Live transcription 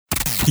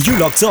You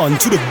locked on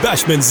to the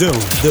Bashman Zone.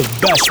 The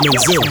Bashman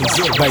Zone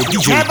by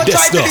DJ Never try to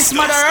Desktop. diss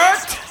Mother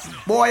Earth.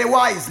 Boy,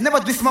 wise. Never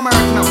diss Mama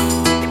Earth now.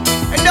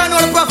 And don't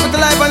know the prophet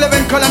alive and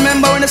living. Call a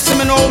member when the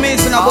semen know me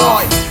is in a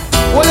boy.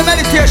 All the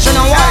meditation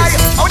and wise.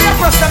 How do you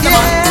trust them,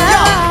 man?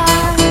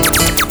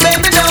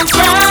 Baby, don't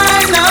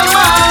cry no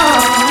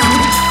more.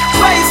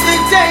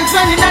 Wasting time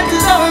running out the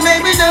door.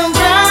 Baby, don't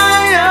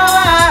cry no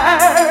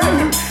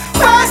more.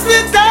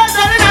 Wasting time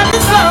running out the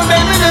door.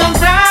 Baby, don't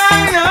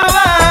cry no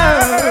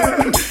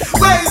more.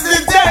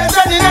 Wasting time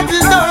running out the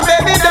door.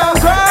 Baby, don't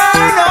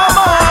cry no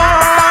more.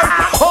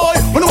 Oh,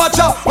 wanna watch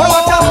out,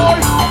 watch out.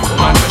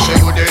 Man, she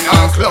good in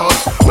her clothes,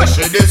 where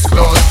she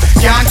disclose.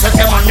 Can't take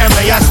them on them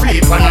way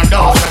asleep on her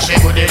door. She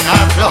good in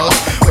her clothes,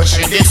 where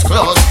she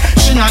disclose.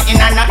 She not in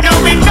and out, no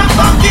with no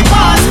funky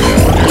paws.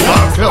 Good in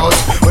her clothes,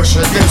 where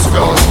she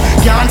disclose.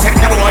 Can't take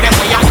them on them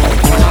way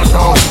asleep on her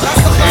door.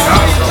 Good in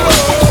her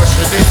clothes, where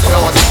she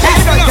disclose.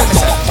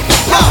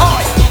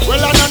 Well,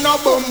 I know no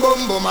boom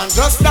boom boom and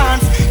just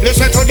dance.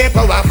 Listen to the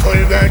powerful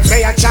words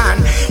say a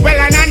chant. Well,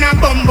 I know no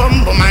boom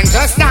boom boom and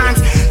just dance.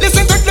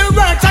 Listen to the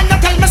words and you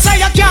tell me say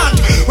you can't.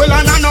 Well,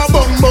 I know no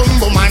boom boom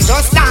boom and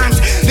just dance.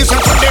 Listen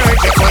to the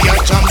words before you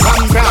jump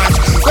and branch.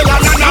 Well, I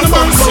know no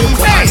boom boom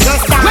boom and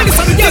just dance.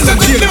 Listen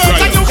to the words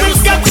and you will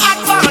get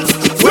advanced.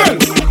 Well,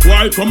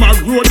 why come a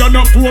road and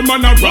a poor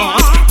man a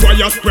rat? Why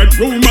you spread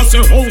rumors say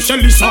how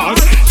Shelly sauce?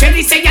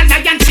 Shelly say a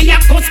lion, she a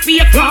cuss be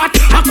a clot.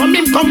 How come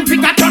him come pick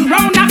a turn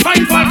round and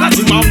find fault? Cause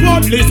him a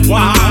worthless boy,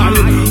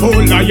 oh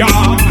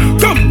liar.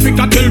 Come pick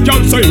a tell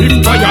girl say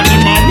him tired.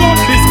 Him a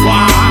worthless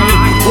boy,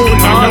 oh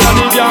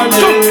liar.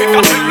 Come pick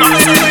a tell girl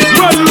say him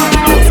well.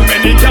 How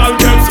many girl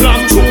get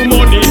slammed through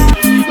money?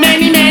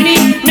 Many, many,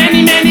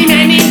 many, many,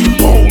 many.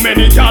 How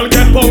many girl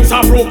get bounced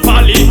a broke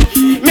valley?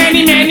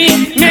 Many,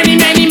 many, many,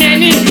 many,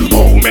 many.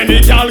 How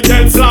many girl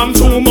get slammed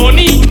through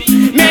money?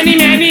 Many,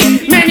 many,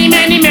 many,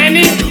 many,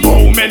 many.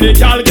 How many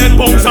girl get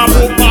bounced a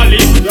broke valley?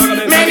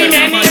 Many, many,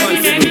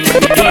 many, many.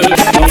 Well,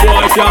 no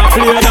boy can't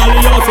play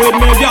dolly house with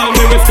me, girl.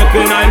 Me will step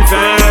in I'm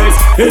face,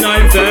 in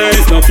I'm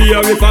face. No care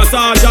if a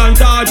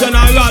sergeant or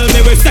general, me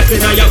will step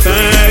in your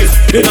face,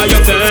 in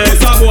your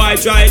face. A boy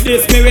try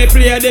this, me will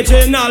play the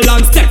general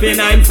and step in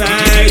I'm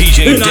face,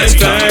 in I'm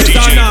face.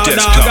 And now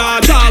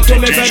dog talk to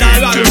me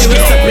federal, me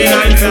will step in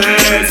I'm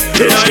face,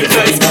 in I'm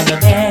face.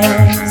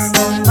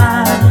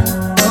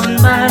 Un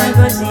bar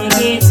così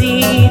che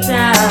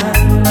cita,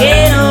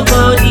 che non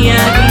podía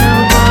navegare.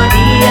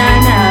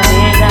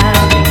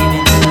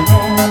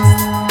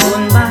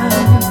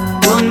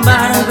 Un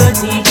bar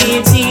così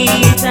che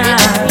cita,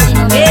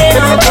 che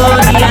non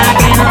podía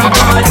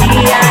navegare.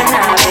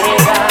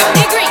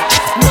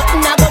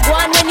 Nothing I go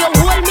on when you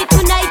hold me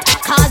tonight,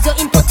 cause you're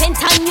impotent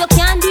and you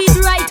can't do it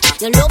right.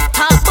 You love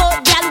talk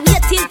about girl,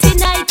 wait till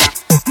tonight.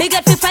 Me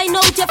get to find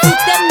out your foot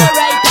them no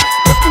right.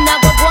 Nothing I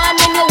go on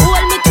when you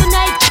hold me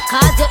tonight,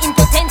 cause you're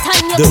impotent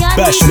and you The can't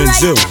do Bashman it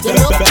Zone. right. You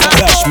love talk about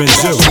Bashman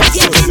girl, Zone. wait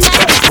till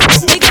tonight.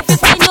 Me get to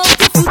find out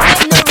your foot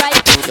them no right.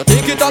 You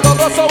think it a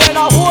go so when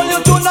I hold you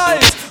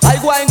tonight, I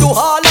go and do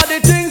all of the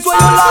things where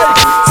you like.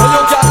 So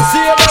you can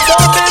see me,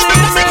 don't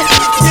believe me.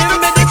 Give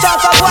me the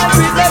chance I go and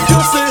treat them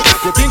juicy.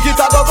 You think it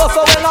a go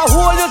so when I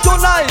hold you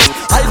tonight,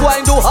 I go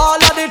and do all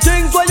of the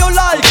things where you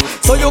like.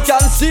 So you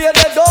can see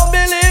they don't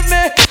believe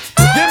me.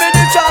 Give me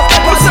the chance I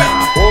go and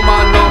oh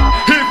man no,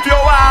 if you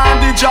want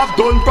the job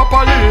done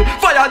properly,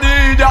 fire the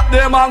idiot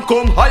them and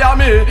come hire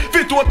me.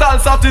 For total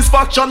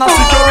satisfaction and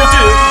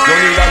security, you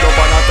need a love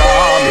and a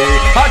army.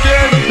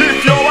 Again, if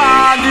you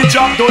want the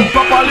job done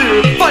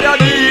properly, fire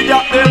the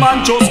idiot them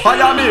and just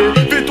hire me.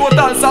 For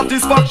total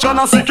satisfaction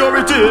and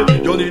security,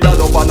 you need a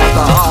love and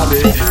a army.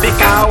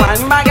 because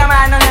one bag of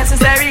man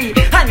unnecessary,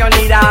 and you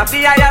need a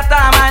fee of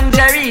Tom and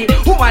Jerry.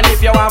 Woman,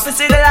 if you want to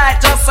see the light,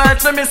 just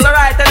search for Mr.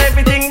 Right and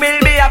everything will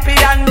be happy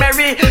and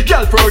merry.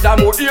 Girl,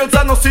 furthermore, ears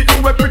and no see you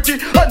we pretty.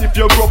 And if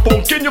you grow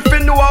pumpkin, you feel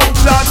know how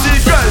plenty.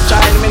 Girl,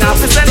 Child, me not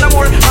to send no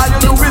more. all you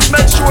do is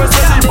make sure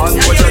so the man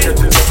what you get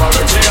is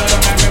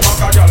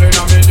separate.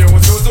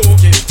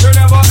 You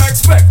never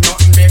expect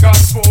nothing big and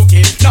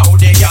spooky. Now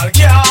the girl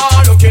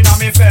can't looking at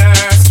me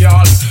face,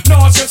 girl.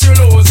 Now she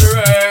lose the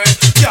race.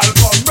 Girl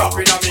come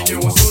rapping at me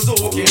new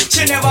Suzuki.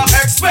 She never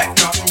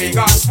expect nothing big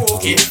and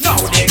spooky. Now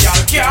the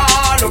girl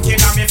can't looking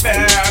at me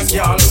face,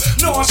 girl.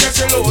 Now she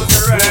lose the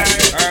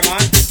race. Hey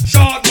man,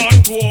 short man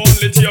to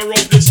only tear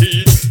up the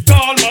sheet.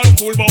 Tall man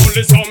cool but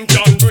only some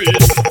can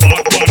breathe.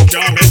 Bad man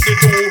can't make the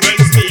two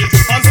ends meet.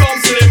 And some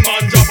slim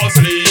man drop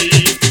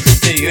asleep.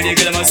 You the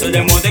girl man say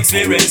them want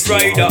experience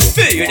rider.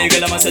 You the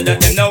girl man say that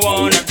them no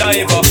wanna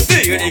diver.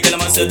 You the girl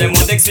man say them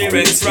want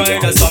experience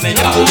rider. So me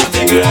nah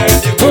the girl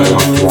the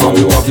world.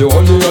 You have the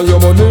honey and your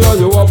money and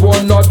you have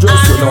one address.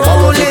 You know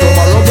how to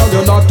come around and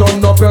you're not on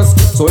no pest.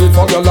 So if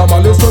a girl am a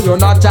list, you're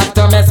not chat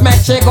to mess,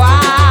 make she go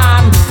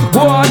on.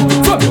 Go on.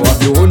 So you have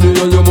the honey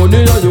and your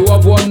money and you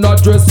have one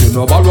address. You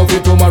know borrow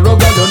it tomorrow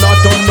and you're not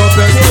on no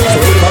pest. So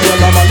if a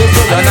girl am a list,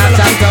 you're not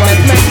chat to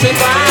mess, make she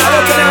go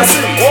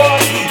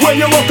on. When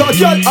you work a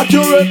girl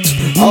accurate.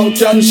 How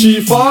can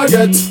she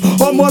forget?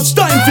 How much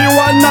time for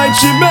one night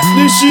she make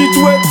the sheet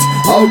wet?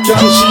 How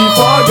can she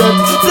forget?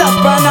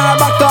 Flap on her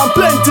back and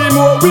plenty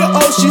more with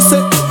how she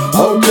said.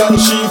 How can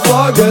she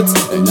forget?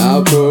 And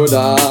how could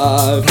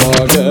I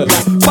forget?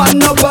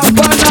 Pan up and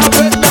pan up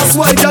it. That's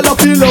why girl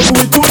feel love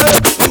with today.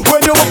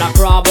 When you wanna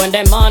crab when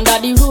them under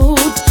the root,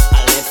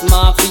 I left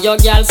mark for your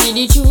girl see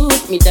the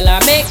truth. Me tell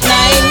her make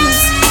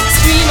nice,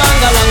 scream and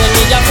go along and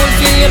me just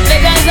fulfill your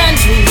pleasures and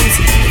truths.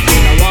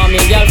 I want me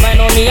girl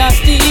find out me a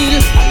steal.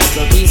 A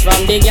little piece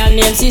from the girl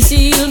named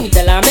Cecile. Me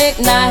tell her make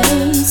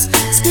nice,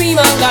 scream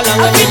and go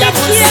along and me just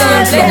fulfill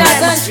your pleasures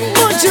and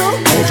truths.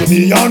 Put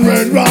me on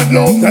red rod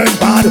love them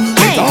bad.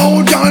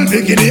 Without girl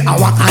bikini,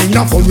 our kind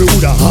of fun we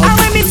woulda had. And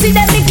when me see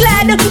them me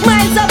glad,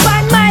 miles up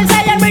and miles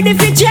I am ready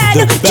for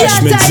dread.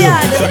 Can't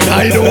tired.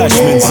 I don't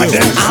know what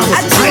them have.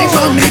 I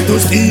come me to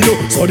steal,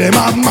 so them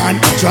have man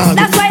attract.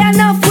 That's why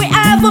enough we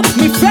have,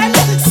 me friend.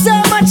 So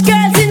much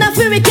girls in a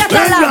fury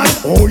catalog.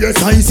 Oh yes,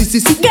 I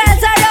see.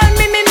 Girls around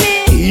me.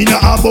 In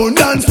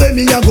abundance, let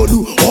me a go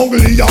do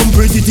ugly and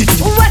pretty titty.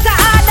 What a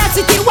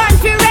audacity, one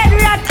for red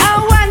rat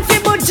and one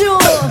for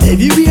buju.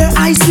 Everywhere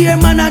I see a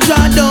man a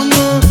draw down.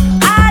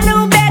 All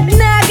who beg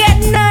nah get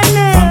none.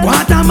 From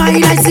quarter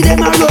mile I see them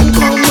a run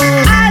come.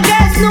 All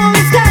girls know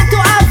it's time to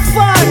have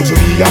fun.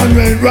 Put me on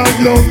red rod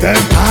love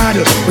them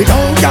hard.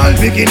 Without girl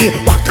bikini,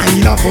 what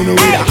kind of fun we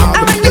da have?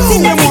 And when you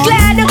see them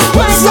glad,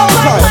 miles up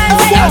and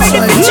miles I am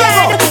ready for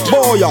dread.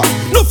 Boy,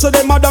 nuff say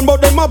them a done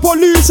but them a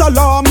police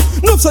alarm.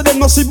 Nuff say them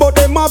no see but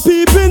them a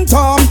peeping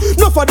tom.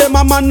 Nuff of them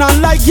a man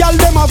and like y'all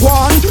them a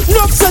gone.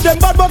 Nuff say them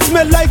bad but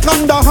smell like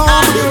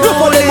underarm. Nuff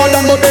of them a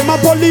done but them a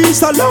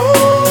police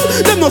alarm.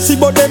 Them no see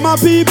but them a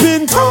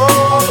peeping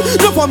tom.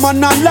 Nuff a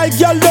man and like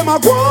y'all them a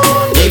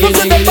gone. Nuff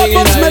say them bad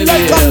but smell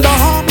like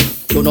underarm.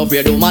 You know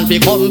fear the man fi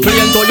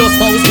complain to your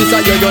spouse. This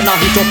a year you not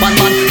hit up and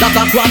man that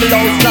a crabble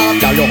out now.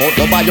 Girl you hot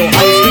up by your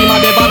ice cream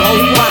and the bad house.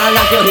 Man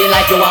like you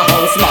like you a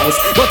house mouse.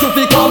 But you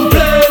fi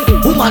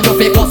complain, woman you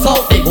fi cuss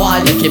out the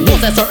boy. You keep no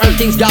say certain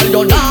things, girl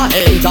you not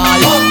enjoy.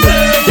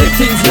 The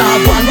things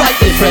not one right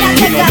different.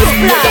 You know this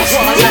boy just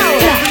wanna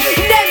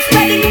them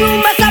spreading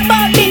rumors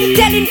about me,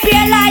 telling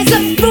fear lies.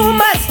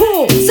 Rumors,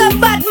 some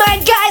bad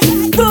mind guys.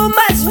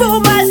 Rumors,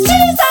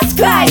 Jesus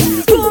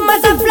Christ.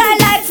 Rumors a fly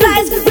like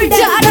flies.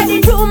 Retarded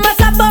in rumors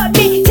about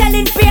me,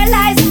 telling fear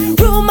lies.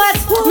 Rumors,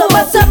 no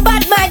but some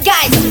bad mind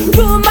guys.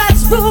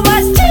 Rumors,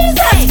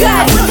 Jesus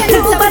Christ.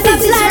 Rumors a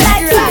fly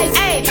like flies.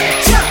 Hey,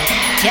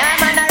 yeah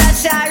man a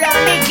rush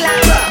around the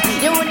clock.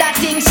 You woulda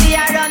think she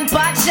a run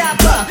pot shop,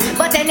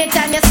 but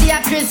anytime you see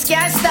a Chris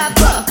can't stop.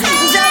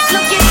 Just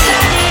look at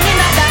Charlene in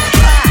a that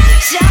car.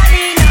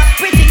 Charlene a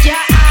pretty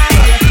car.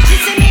 She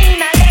see me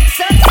in a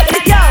Lexus and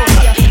a car.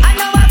 I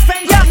know a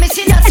friend tell me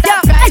she not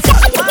stop right.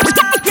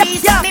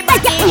 Piece of me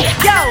body.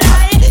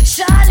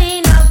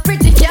 Charlene a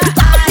pretty car.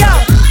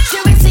 She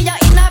will see you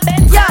in a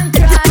Benz and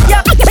cry.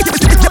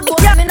 Road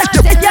boy me not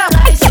tell her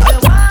lies. She will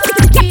want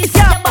piece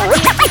of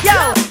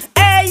your body.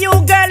 Hey you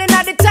girl in a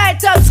the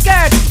tight up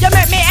skirt, you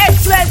make me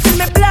excellent till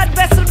me blood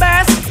vessel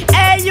burst.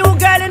 Hey you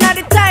girl in a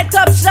the tight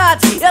up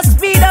shorts, you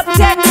speed up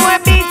 10 more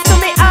beats to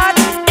me heart.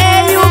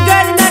 Hey you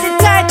girl in a the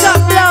tight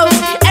up blouse,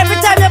 every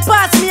time you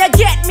pass me you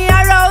get me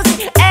aroused.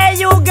 Hey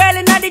you girl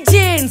in a the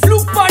jeans,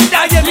 Look on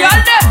that, yeah, me all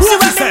that. see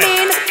what me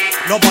mean?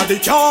 Nobody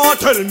can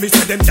tell me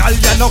say them gal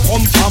ya no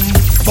come from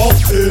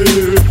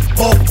Buffy.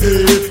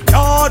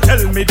 Can't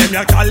tell me them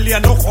ya gal ya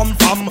no come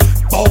from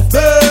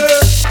Buffy.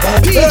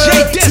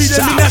 DJ See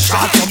them in a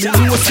shot so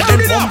me know see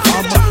them come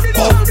from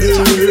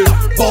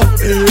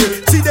Buffy.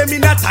 See them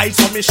in a tight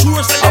so me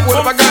sure say them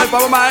come from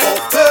Buffy.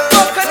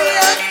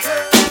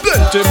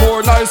 Plenty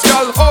more nice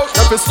gal out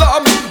of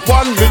Islam.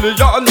 1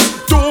 million,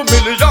 2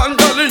 million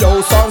dolly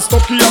house and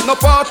Stucky and a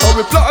part of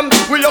we plan.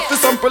 We have to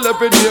sample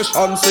every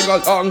nation sing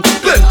along.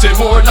 Plenty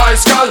more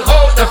nice gal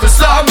out of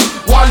Islam.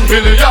 1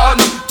 million,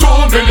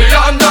 2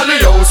 million dolly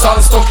house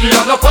and Stucky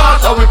and a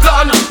part of we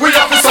plan. We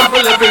have to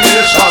sample every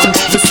nation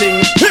to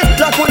sing.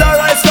 Hitler coulda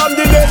rise from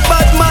the dead,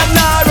 bad man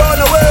nah run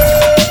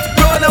away.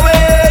 Run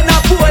away,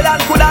 Napoleon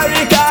coulda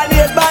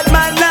reincarnate, bad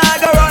man nah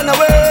go run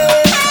away.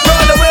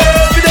 Run away,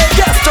 Fidel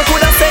Castro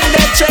coulda send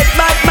that check,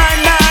 bad man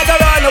nah go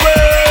run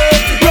away.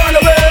 Run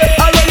away,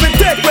 and when we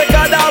take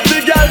record of the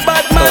girl,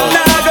 bad man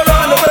nah go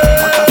run away.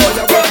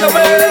 Run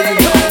away.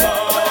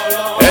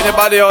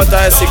 Anybody out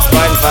there 6.5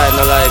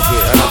 no like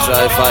it, and I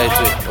try fight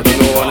it, but you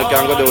know what you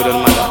can go do with them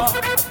matter.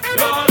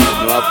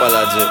 No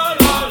apology.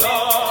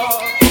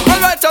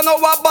 Alright, I know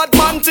a bad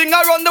man thing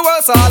around the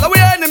world, so all our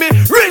enemy.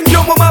 Ring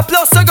your mama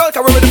plus a girl,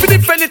 can we ready for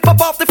defend it,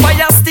 pop off the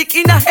fire stick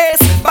in a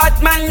haze.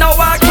 Bad man now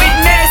walk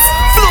witness.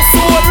 Flow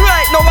so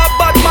right, now a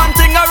bad man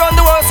thing around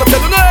the world, so tell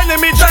no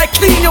enemy, try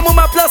clean your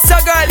mama plus a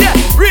girl, yeah.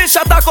 Real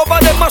shot a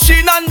cover the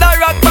machine and the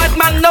rock, bad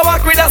man now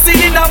walk with a seed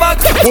in a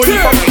box.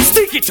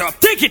 Stick it up,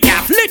 take it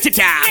off, let it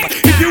up.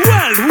 If you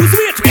want lose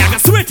weight, we are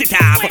gonna sweat it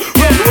up.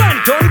 Well, one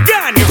done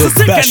gone, you're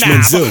the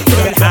Bashman Zone.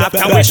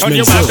 after which one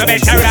you want to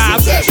better up.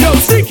 Yo,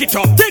 stick it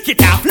up, take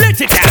it off, let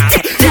it up.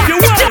 If you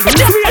want lose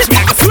weight, we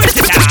are gonna sweat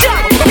it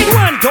up.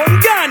 One done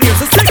gone, you're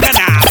the second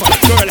half.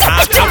 Girl,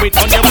 half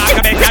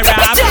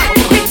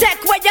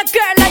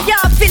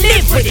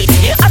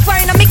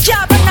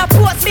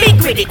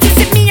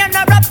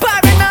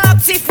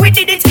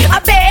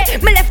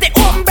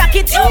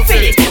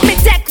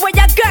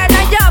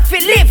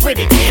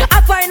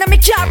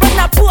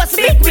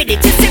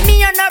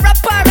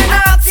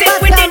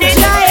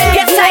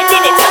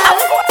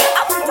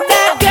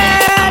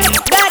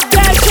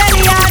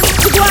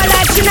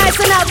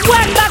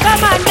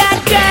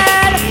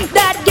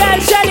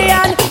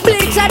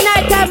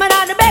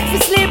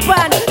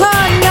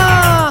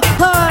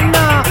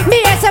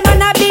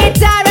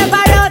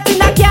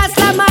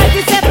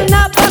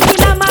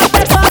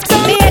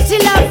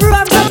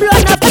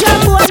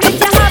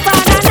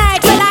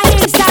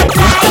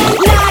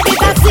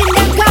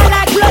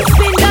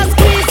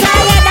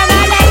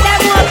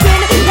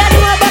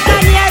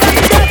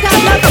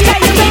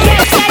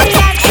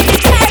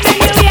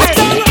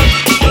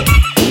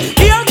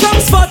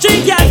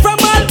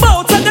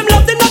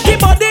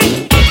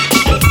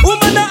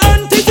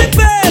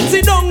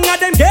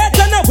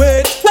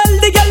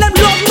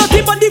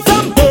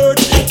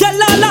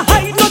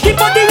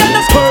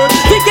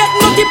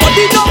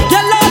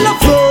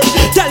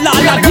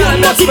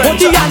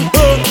Spencer.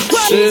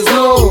 She's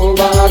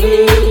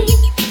nobody,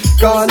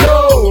 cause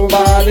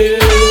nobody,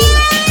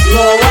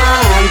 no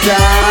one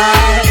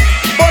can.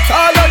 But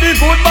all of the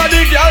good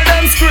body girl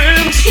them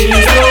scream. She's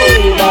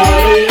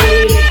nobody,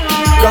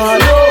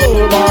 cause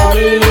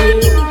nobody,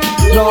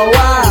 no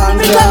one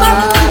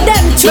can.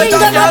 Them chewing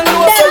them up,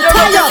 them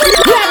color.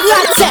 Red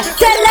rats,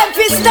 tell them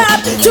to stop.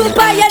 Choop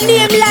by your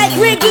name like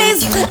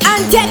Wrigley's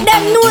and take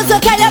them nose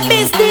out of your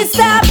business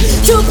stop.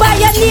 Choop by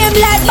your name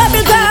like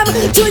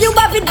bubblegum. Chew you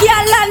up with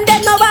girl and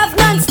then no have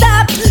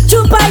non-stop.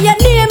 Choop by your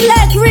name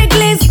like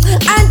Wrigley's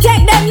and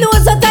take them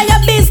nose out of your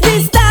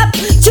business stop.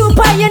 Choop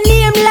by your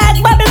name like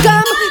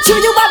bubblegum.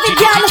 Chew you up with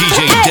girl.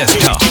 DJ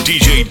Desktop,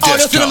 DJ Desktop. All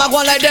you see them a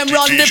go like them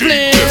run the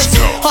place.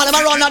 All them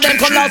a run and them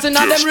come lost in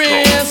a them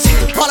race.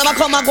 All them a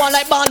come and go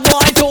like bad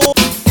boy too.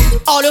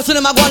 All you see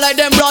them a go like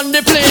them run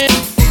the place.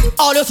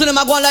 All you see them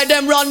a go like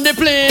them run the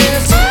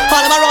place.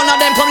 All them a run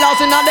and them come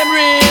lost in a them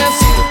race.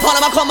 All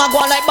them a come and go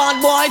like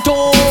bad boy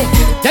too.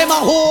 Them a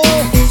who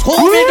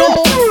we do?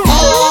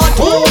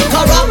 Cartoon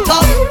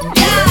character.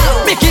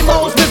 Mickey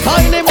Mouse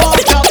behind him on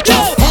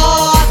chapter.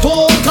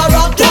 Cartoon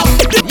character.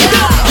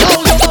 How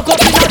you fuck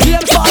up in a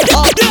game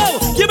fighter?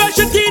 You wash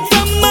your teeth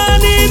from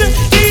morning,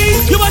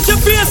 you wash your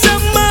face from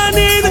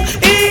morning,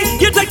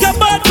 you take a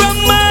bath from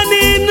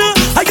morning.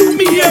 Are you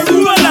me here,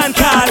 Roland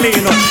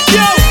calling?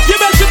 Yo, you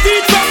wash your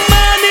teeth from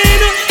morning,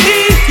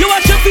 you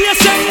wash your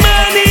face from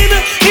morning,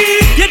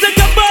 you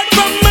take a bath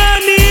from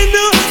morning.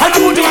 Are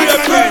you me here,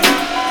 friend?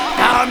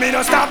 Now me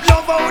no stop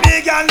love how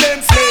the girl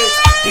them flex.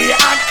 The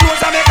hot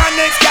clothes and make a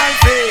next girl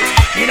face.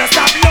 Me no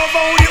stop love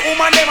how the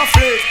woman them a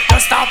flex. No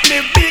stop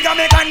live big and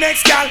make a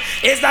next girl.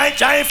 It's like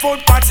giant food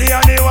party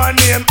and the one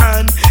name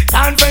and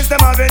conference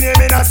them have a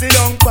name in a sit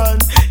down pan.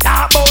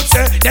 Talk about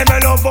say them a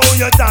love how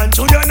you dance.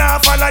 Should you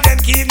not follow them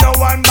keep no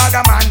one bag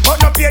a man.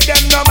 But no pay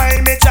them no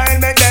mind me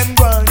child make them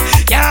run.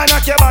 Can't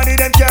knock your body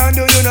them can't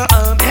do you no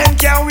harm. Them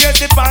can't wait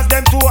to pass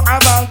them to a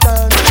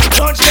Balkan.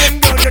 Touch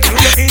them down you through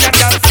you in a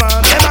girl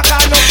farm. Them a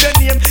call up your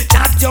name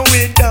knock your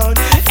way down.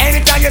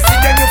 Anytime you see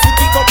them you foot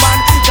kick up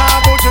and talk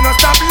about you no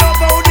stop love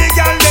how the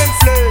girl them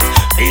flex.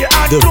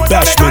 The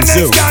Bashman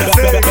Zoo.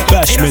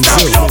 Bashman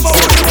Zoo.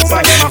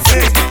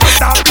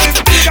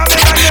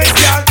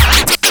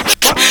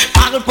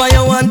 I'll buy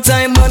you one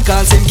time man,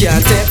 cause him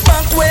can't take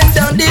back when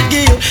down the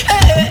gear.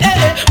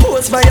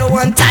 Post by you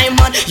one time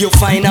man, you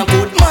find a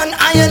good man,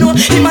 and you know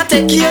him a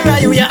take care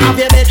of you, you have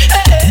your bed.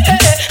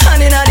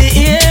 Hand inna the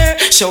air,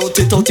 shout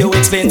it out you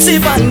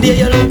expensive and there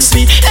you look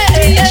sweet.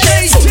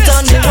 Suit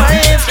on the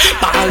wife,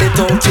 ball it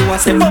out you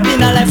and say pop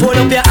in a life, hold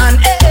up your hand.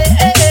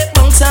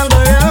 Bounce and go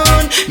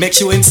round, make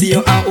sure him see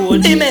you and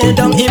hold him head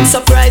down, him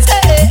surprised.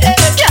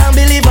 Can't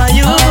believe on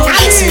you,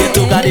 swear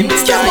to God him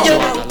destroy you.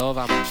 I love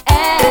him.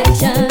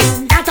 Action.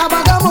 That's a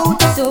bag of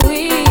mood. So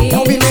we.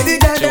 Now we made the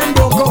girl them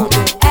broke out.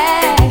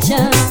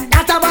 Action.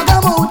 That's a bag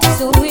of mood.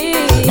 So we.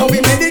 Now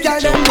we made the girl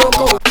them broke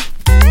out.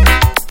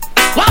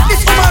 What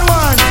this woman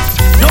want?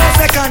 No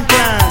second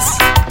class,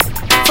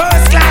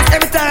 first class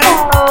every time.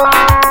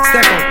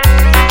 Step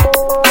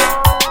up.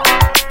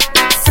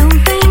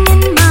 Something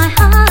in my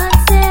heart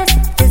says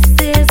this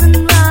isn't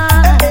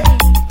right,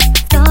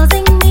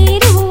 causing me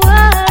to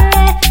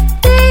worry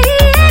day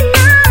and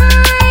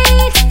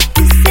night.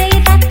 You say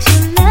that you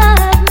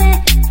love me,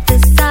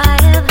 this I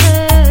have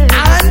heard.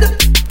 And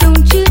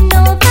Don't you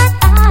know that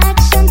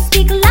actions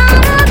speak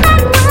louder than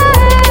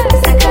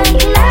words? Second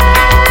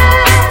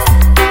class,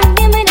 don't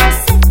give me no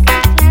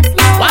second class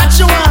love. what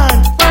you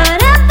want?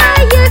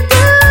 Whatever you're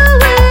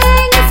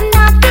doing is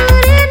not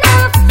good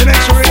enough. To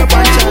make sure you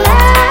punch her.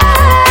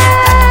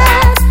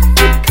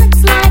 It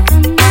cuts like a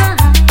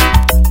knife.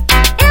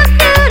 If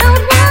you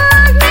don't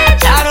want me,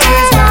 Out of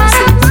this just house.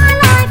 out of my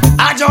life.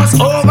 I just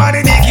over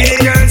the bikini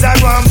girls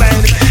at one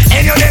bed.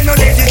 And you them no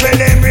let it when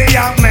them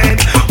react mad.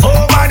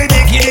 Over the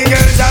bikini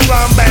girls at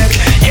one bed.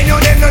 And you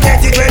them no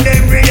let it when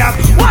them react.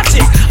 Watch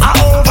it. I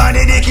over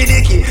the dicky.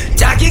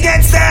 Jackie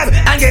get stabbed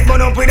and get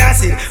burned up with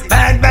acid.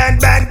 Bad.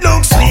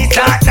 Look sweet,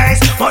 that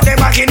nice. But them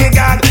back in the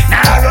gag.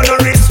 Now run no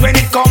risk when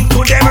it come to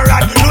them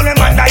rad. No them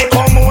man die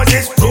come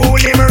Moses. Rule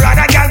him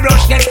rad. A girl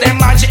brush next them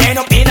man. She end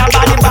up in a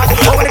body bag.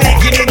 Over the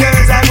bikini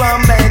girls at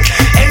one bed.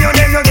 And you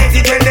them no get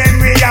it when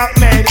them react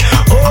mad.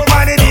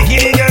 Over the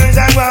bikini girls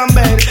at one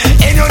bed.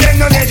 And you them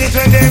no get it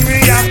when them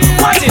react.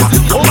 Watch it.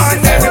 Woman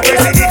never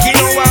press the dicky.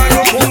 No one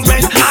no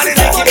movement. All the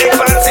dicky big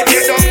fancy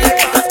you don't.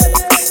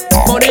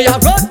 Money a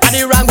run, and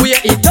the wrong way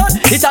it done.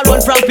 It a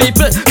run from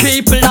people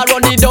a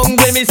run it down.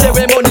 When me say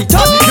where money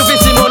turn, you fi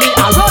see money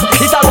a run.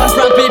 It a run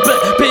from people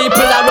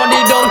a run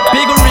it down.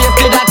 Big race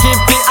did a keep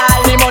the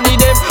all the money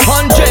them.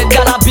 $100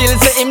 bill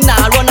say him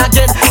nah run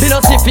again. Me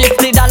no see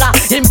 $50,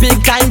 him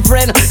big time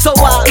friend. So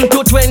what to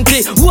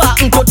 20,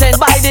 what to 10?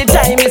 By the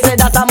time he say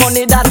that a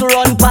money that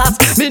run past,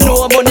 me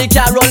know money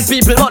can run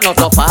people, but not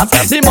so fast.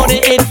 The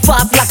money it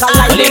fast like a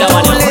lightning.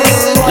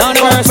 Now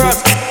the verse.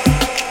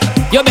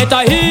 You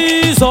better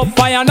ease up,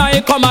 fire and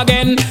I come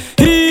again.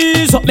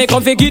 Ease up, make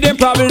them give them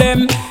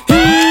problem.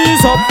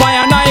 Ease up,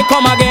 fire and I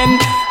come again.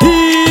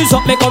 Ease So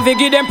me come fi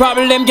give them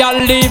problem,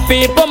 girl. Leave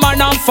people man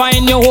and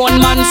find your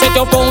own man. Set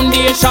your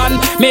foundation,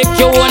 make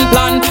your own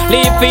plan.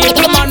 Leave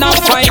people man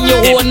and find your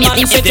own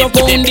man. Set your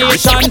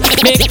foundation,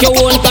 make your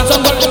own plan.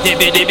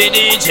 Dibby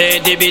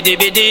DJ,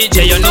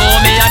 you know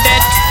me a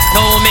debt,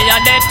 know me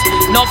a debt.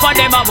 No for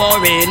them a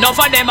worry, no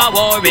for them a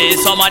worry.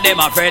 Some of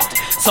them a fret,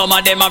 some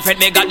of them a fret.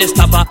 Me got this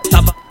tapper.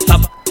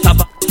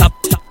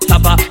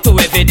 To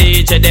every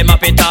DJ, them a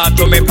pay talk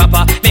to me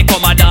proper. Me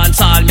come a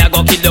dance all, me a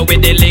go kill you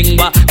with the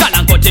lingua. Can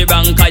I cut the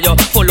rank, you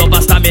full of a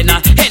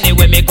stamina.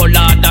 Anyway, me go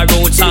learn the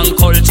roots and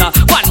culture.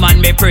 One man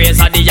me praise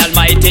a the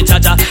almighty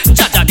Jaja.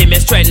 Jaja give me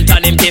strength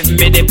and him give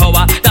me the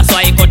power. That's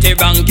why I cut the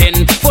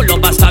ranking, full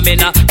of a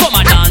stamina. Come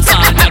a dance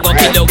all, me a go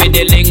kill you with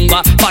the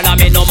lingua. Follow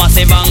me no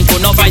massive angle,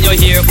 no for you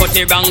here cut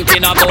the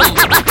ranking a boom.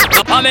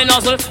 I'm a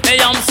nuzzle, me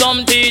am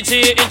some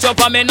TG. It's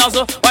up on me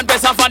nuzzle, one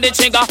press off on the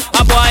trigger.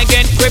 A boy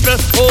get crippled,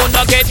 who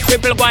no get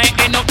crippled, why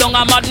end up down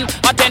a modern.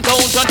 A 10,000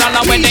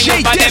 dollar when they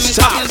use by them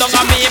cotton down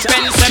a me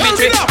pen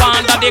cemetery.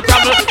 Panda the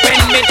gravel, when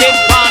me did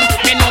pan,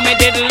 me know me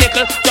did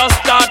little. Just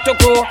start to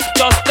grow,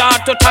 just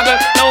start to toggle.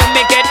 Now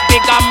me get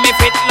big and me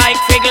fit like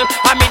figgle.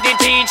 I me the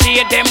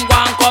DJ, them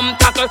one come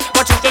tackle.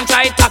 But you can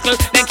try tackle,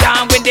 they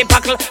can't win the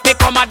buckle. Me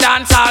come a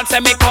dance hall,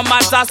 say me come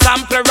as a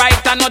sample. Right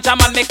and not a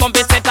man, me come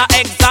to set a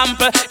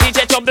example.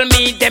 DJ trouble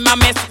me, them a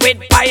mess with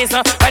pies.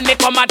 When me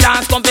come a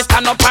dance, come to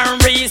stand up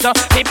and reason.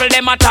 People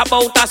them a talk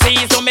about a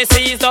season, me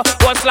season.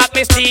 What's like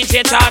me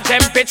DJ charge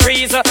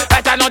MP3s.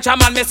 Right and not a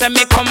man, me say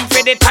me come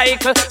for the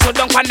title. So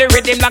don't find the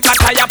rhythm like a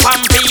tire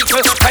pan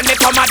vehicle. When me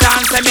come a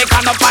dance, say me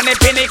can up on the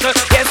pinnacle.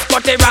 Yes,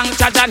 got the wrong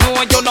charge, I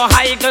know you no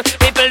higgle.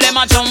 People them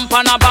a jump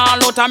on a ball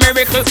out a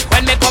miracle.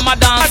 When me come a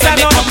dance, say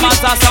me come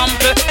as a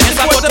sample. Yes,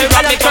 I got the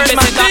wrong, me come to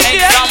set an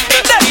example.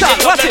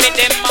 Watch it.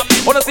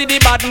 Wanna see the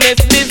badness,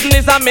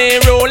 business a me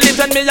roll it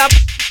when me a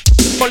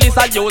police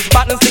a use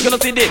badness. You gonna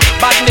see the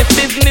badness,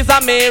 business a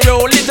me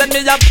roll it when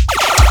me a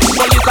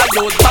police a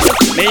use badness.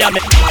 Me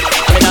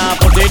nah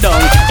put it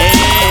down. Hey,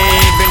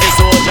 bring the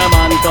soldier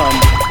man come.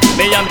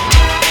 Me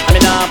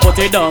nah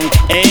put it down.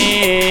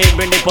 Hey,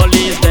 bring the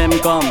police them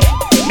come.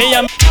 Me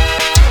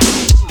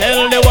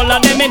tell the whole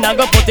of them me nah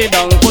go put it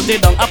down.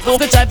 I prove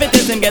the try it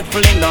is him get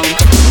fling down.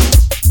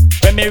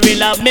 When me real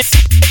have me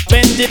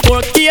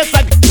 24 case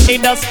of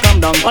it does come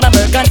down. On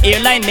American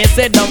airline me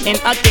sit down in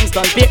a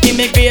Kingston. Pay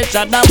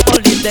immigration and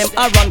police them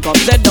a run come.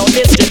 Set down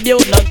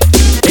distribute now.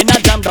 In a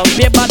jam down,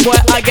 pay bad boy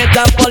I get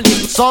a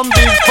police. Some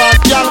big fat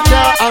gal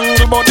can't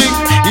handle body.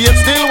 Yet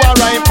still a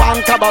ripe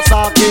and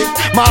Kawasaki.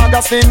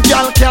 Magazine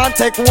gal can't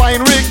take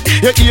wine rig.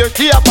 You ear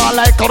tear ball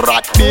like a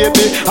rat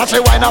baby. And she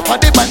wine up on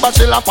the bike but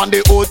she laugh on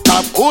the old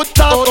top. Old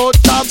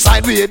top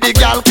side way the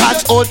gal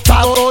catch old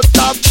top.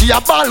 She a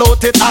ball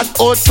out it at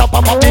old top.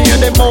 I'm up in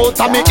the mouth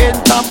and me in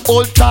top.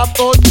 Old top.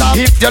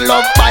 If you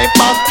love pipe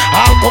back,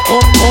 I'll go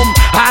come.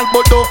 I'll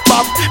go do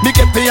pop. Me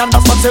get the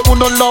understand say who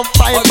no love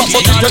pipe back.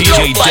 But if you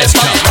love pipe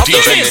back,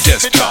 DJ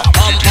Desktop.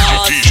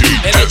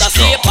 Me better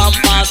say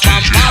pampas.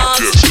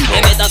 Me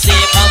better say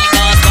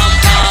pampas.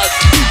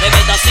 Me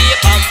better say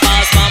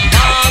pampas.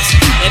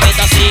 Me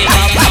better say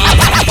pampas.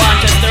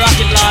 Manchester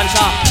rocket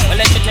launcher. Well,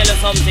 let me tell you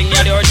something.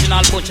 You're the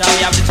original butcher.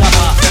 We have the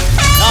chopper.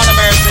 Lord of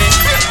mercy.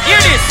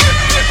 Hear this.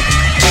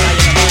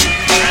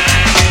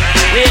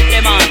 Wait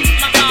the man.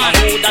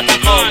 Who that a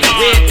come?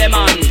 Wait the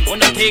man. Who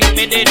no think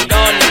me did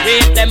done?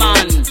 Wait the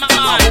man.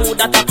 Who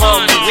that a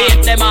come?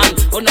 Wait the man.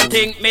 Who no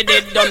think me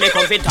did done? Me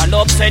come fit turn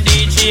up. Say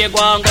DJ go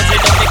and go sit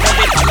down. Me come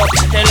fit turn up.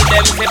 Tell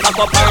them fi pack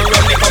up and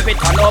run. Me come fit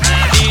turn up.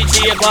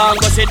 DJ go and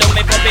go sit down.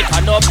 Me come fit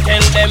turn up.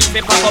 Tell them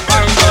fi pack up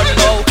and run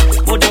now.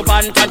 Put up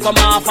and touch come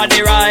off of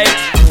the right.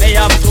 They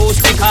have two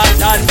stickers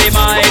and the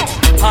mic.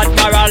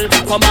 Admiral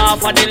come off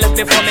of the left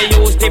before me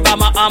use the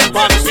bomber and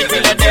box it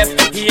till the death.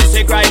 He's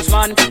a grinds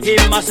man.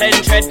 Him a send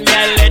threat. Me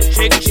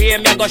electric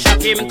chain. Me go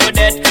shock him to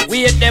death.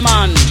 Wait the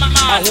man.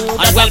 Who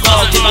that a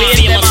come?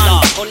 Wait the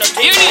man.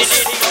 Hear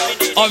this.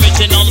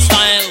 Original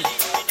style.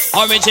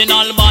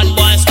 Original bad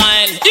boy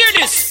style. Hear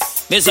this.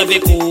 Me say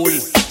be cool.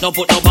 No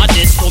put no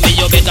badness to me.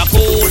 You better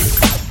cool.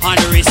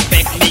 And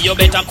respect me. You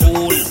better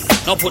cool.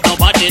 No put no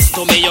badness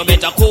to me. You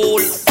better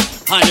cool.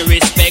 And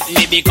respect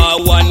me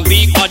because 1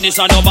 week badness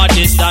and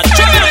nobody's that.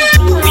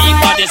 2 week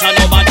badness and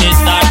nobody's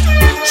that.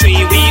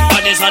 3 week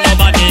badness and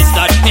nobody's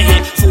that.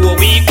 4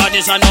 week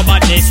badness and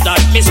nobody's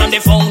that. Miss on the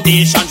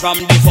foundation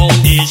from the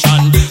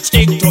foundation.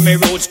 Stick to me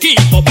roots,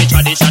 keep up the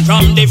tradition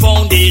from the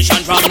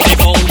foundation, from the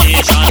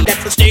foundation.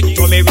 Stick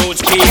to me roots,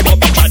 keep up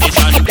the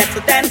tradition. Let's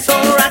dance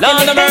on rock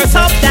and dance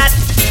up that.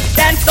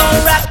 Dance on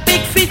rock,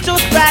 big feet to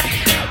scrap.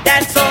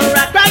 Dance on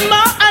rock,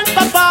 grandma and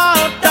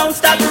papa. Don't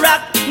stop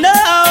rock, no.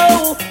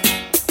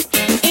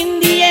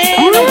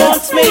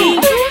 Wants me,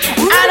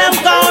 and I'm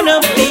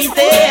gonna be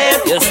there.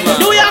 Yes,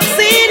 New York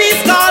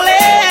City's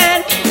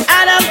calling,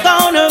 and I'm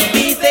gonna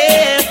be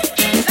there.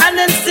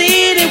 London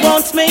City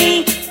wants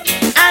me,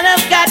 and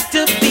I've got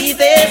to be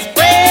there.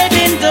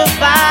 Spreading the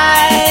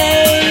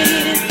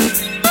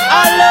vibes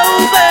all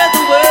over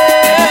the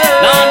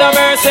world. Lord of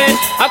mercy,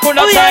 I could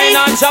have signed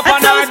on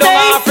Japan or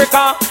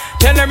Africa.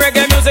 Tell them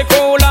reggae music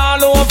rule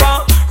all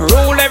over.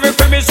 Rule every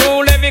premise,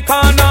 rule every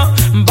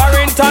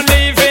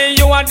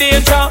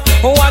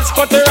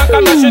Cut the rock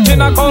and dash it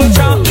in a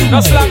culture. No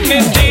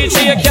slackness,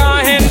 DJ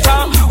can't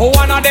enter.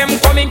 One of them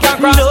coming can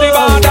cross the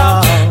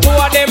border. Two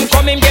of them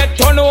coming get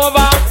turned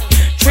over.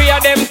 Three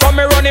of them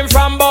coming running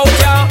from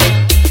Boucher.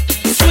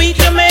 Sweet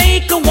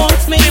Jamaica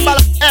wants me, and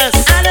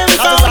I'm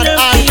gonna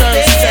be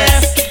there.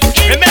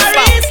 In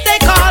Paris they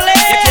call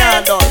it,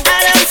 and I'm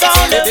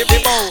gonna be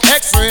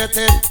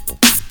X-rated.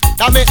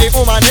 That make the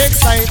woman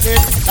excited.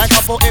 Like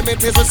a poem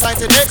it is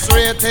recited.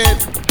 X-rated.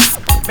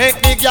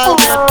 Make the girl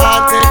get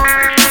planted.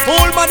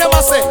 Fool man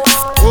never say,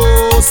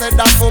 who said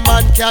that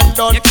woman can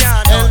done?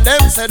 Tell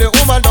them say the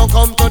woman don't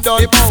come to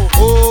done.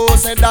 Who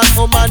said that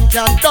woman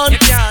can done?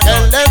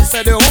 Tell them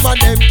say the woman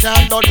them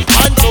can done.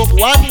 One took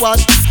one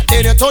wash,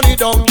 then you turn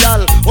it down,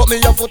 girl. Put me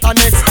your foot on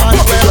next man.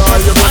 Well,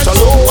 one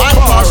took one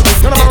wash,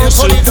 then you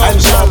turn it down,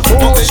 girl.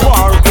 Put me your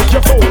foot on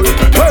your fool.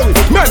 Hey,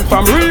 men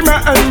from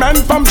Rima and men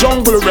from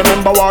jungle.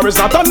 Remember war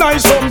is not a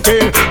nice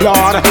something,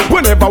 Lord.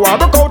 Whenever war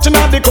broke out in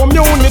the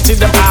community,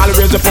 them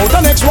always about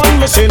the next one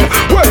missing.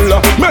 Well,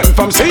 men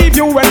from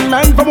Seaview and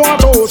men from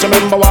Waterhouse.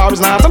 Remember war is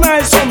not a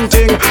nice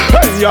something.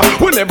 Hey,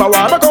 whenever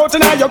war broke out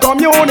in your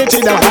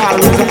community, them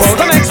always about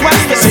the next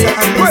one missing.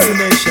 Well,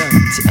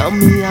 tell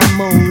me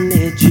I'm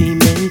only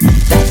dreaming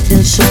that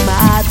there's some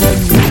other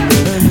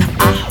meaning.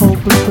 I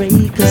hope and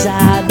pray 'cause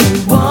I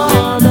don't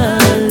wanna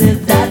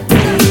live that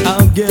way.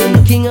 Again,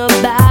 thinking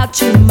about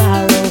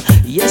tomorrow,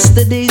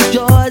 yesterday's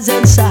joys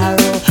and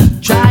sorrow,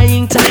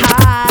 trying to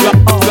hide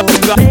all the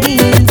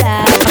pain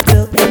that I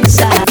felt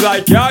inside.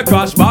 Like your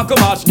crush, back a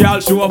match, girl,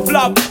 show a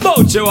flop.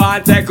 Don't you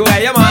want take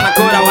away your man, I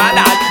coulda want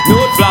that.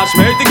 Nude flash,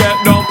 make the get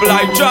dumped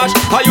like trash.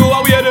 Are you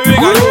aware the ring,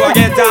 and you a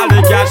get all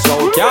the cash.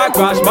 So your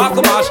crush, back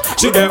a match,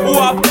 she get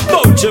whoop.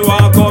 Don't you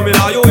want come in,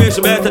 you wish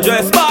you better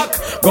dress back.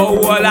 Go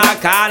all a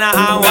corner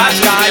and watch,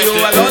 cause you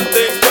a don't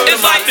think.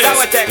 It's like this,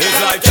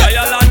 it's like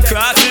trial and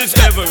crosses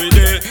every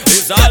day.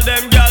 It's all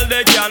them girl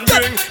they can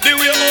bring. The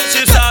way how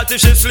she start if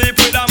she sleep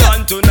with a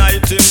man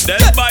tonight, him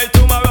dead by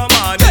tomorrow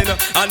morning.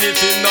 And if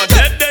him not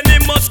dead, then he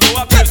must go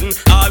to prison.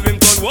 Have him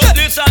done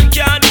worthless and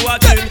can't do a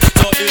thing.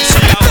 So if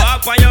she a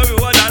walk on your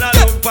road and a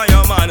look for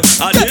your man,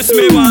 and this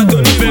me want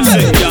to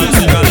visit, girl,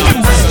 sing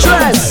along.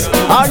 Stress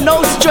or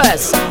no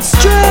stress?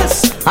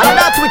 Stress, and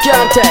that we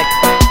can't take.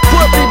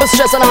 Poor people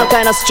stress and all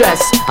kind of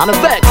stress. I'm a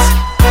vex,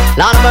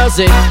 Lord of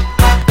mercy.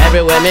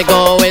 Everywhere me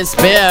go is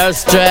fear,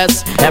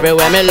 stress.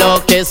 Everywhere me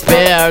look is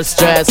fear,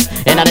 stress.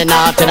 Inna the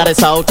north, inna the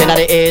south, inna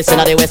the east,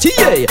 inna the west,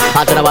 yeah.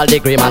 Unto the world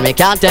degree, man, me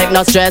can't take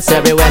no stress.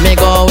 Everywhere me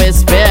go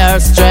is fear,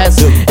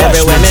 stress.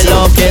 Everywhere me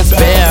look is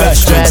fear,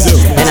 stress.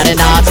 Inna the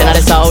north, inna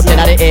the south,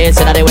 inna the east,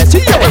 inna the west,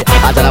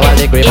 yeah. Unto the world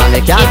degree, man, me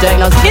can't take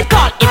no stress. It's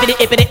called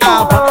ippity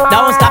amp.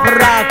 Don't stop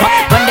rock.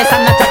 When the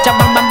sun touch a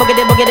bang bang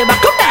boogity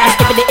back. Come down,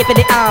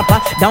 ippity amp.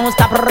 Don't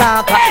stop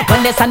rock.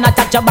 When the sun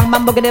touch a bang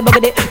bang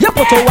boogity. You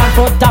put your 1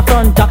 foot up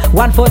front,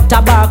 1 foot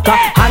up back,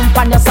 hand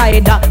on your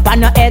side,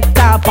 on your head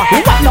top.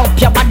 You wind up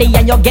your body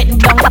and you get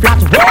down flat.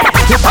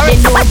 You probably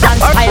know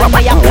dance fire by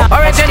your flat.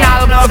 Original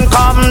album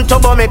come to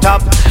boom it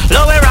up.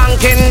 Lower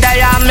ranking,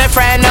 they are my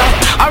friend.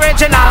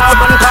 Original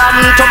album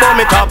come to boom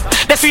it up.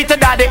 The sweet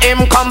daddy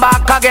him come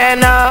back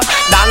again.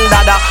 Dan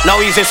dada, now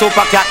he's a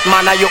super cat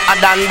man. You a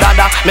dan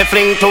dada. Me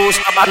fling two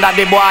stab under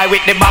the boy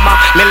with the bomber.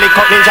 Me lick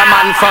up ninja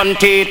man front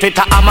teeth with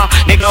a hammer.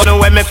 They don't know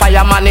when me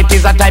fireman it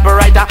is a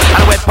typewriter.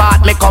 And where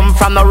part me come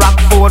from the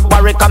Rockford,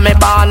 Warwick and me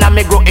born and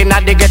me grow in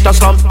a the ghetto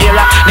slum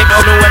era. They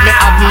don't know when me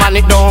have man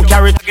it don't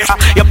carry together.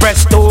 You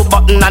press 2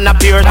 button and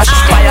appear that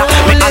fire.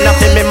 Me hand up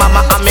to me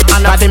mama and me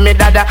hand up to me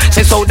dada.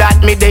 Say so that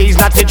me days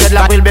not the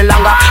dreadlock will be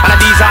longer. And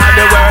these are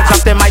the words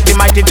of the mighty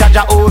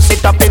Jaja who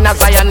sit up in a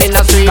Zion in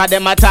a street. Cause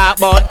them a talk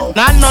about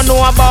none no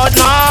know about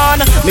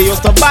none. Me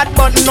used to bad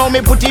but now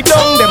me put it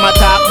down. Them a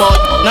talk about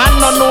none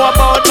no know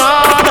about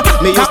none.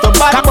 Me used to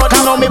bad but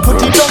now me put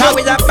it down. Cause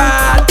we a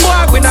bad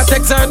boy, we not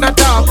sex or not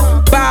talk.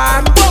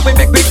 Bad boy, we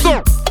make me go.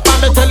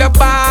 Me tell you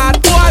bad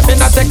boy, we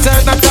not sex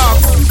or not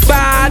talk.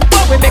 Bad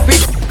boy, we make me.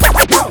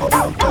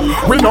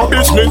 we no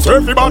business,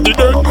 everybody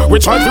dead. We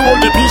try to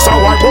hold the peace and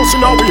white boss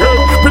in our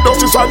head. We just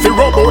decide to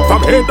rub out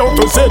from head down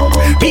to Z.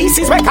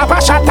 Pieces wake up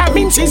a shot and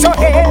minces your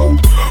head.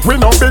 We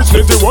no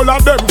business, the whole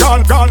of them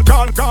gone.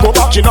 Go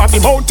back in on the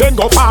mountain,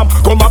 go farm.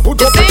 Come and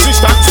put up the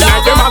resistance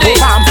tonight, them a go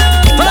farm.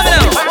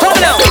 Come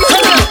now.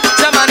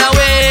 Jaman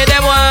away,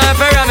 them want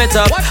to ram it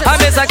up. I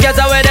miss a cat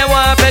away, them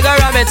want to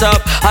ram it up.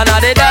 And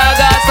all the dog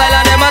style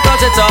and them a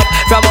touch it up.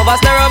 From over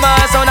Steroma,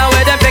 sound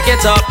away, them pick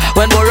it up.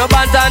 When Burro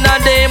Bantan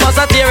and they must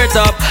a tear it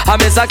up. I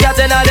miss a cat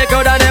in all the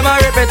crowd and them a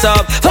rip it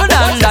up. For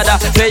Dan Dada,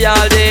 for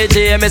y'all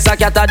DJ, miss a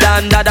cat a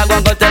Dan Dada.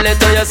 Go tell it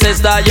to your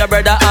sister, your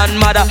brother and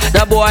mother.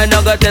 The boy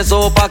no got the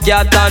super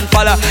cat and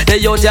follow. The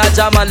youth ya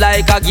jaman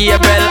like a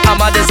Gabriel.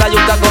 Amma this a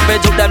youth a come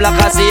juke them like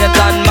a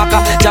Satan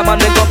Maka.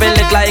 Jaman me come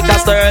lick like a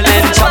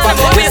Sterling Chopper.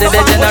 We see the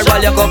general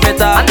you come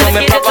fit up. And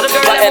me proper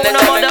for any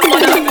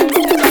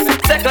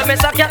Second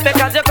miss a cat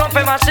because you come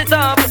fi mash it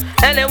up.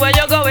 Anywhere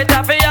you go it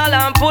up for y'all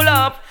and pull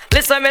up.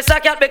 Listen say me say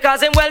cat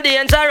because him well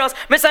dangerous.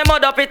 Me say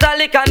mud up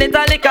italic and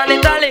italic and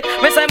italic.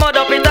 Me say mud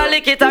up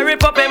italic, it a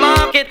rip up a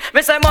market.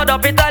 Me say mud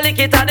up italic,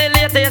 it a the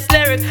latest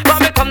lyrics. But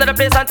me come to the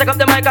place and take up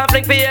the mic and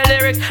fling for your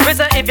lyrics. Me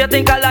say if you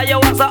think I lie, you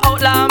was a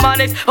outlaw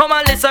manix. Oh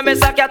man, listen, me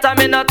say cat and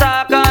me no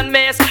talk and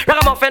miss.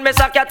 Ragamuffin, me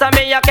say cat and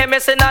me a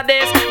chemist in a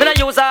this. Me no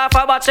use half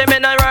a battery, me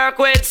no work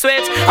with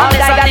switch. All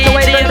this I got to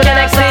wait until the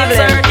next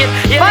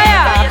evening.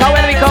 Fire, cause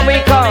when we come, we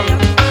come.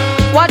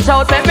 Watch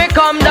out, make me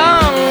come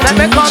down. Make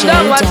me come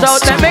down, watch out,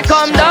 make me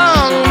come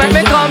down. Make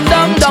me come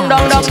down, down,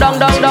 down, down, down,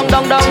 down,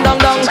 down, down, down, down,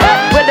 down.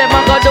 Where them a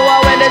go do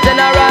when the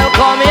general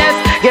come, yes.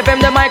 Give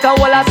him the mic and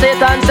hold a seat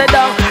and sit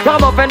down.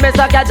 Ragamuffin, me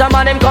say catch a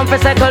man, him come fi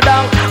settle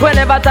down.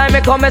 Whenever time me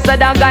come, me say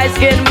that guy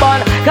skin bun.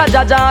 Cause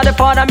Jaja and the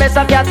father, me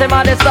say cat him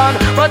and the son.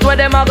 But where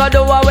them a go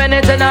do when the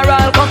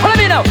general come? Follow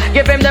me now.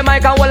 Give him the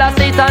mic and hold a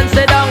seat and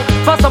sit down.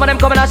 For some of them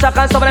come in a shock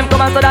and some of them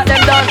come and so that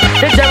them done.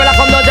 The general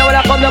come, no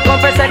general come, no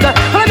come fi settle.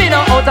 Follow me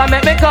now out and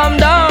make me come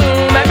down.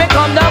 Make me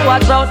come down,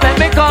 watch out, make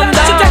me come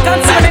down.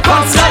 Make me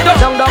come down,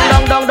 down, down,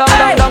 down, down,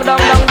 down, down, down,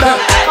 down, down.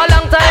 A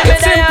long time me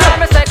there,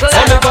 me settle.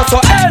 So me go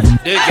so hell.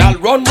 The girl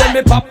run when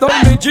me pop down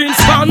me jeans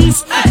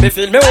pants. Me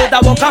feel me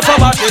woulda walk off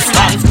from a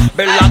distance.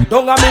 Me lock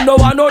down and me no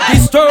want no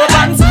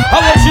disturbance.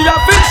 And when she a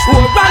fish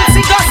roll,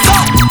 Rancy got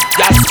up.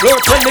 Girl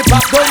flirt when me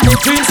pop down me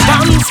jeans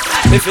pants.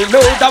 Me feel me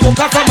woulda walk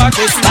off from a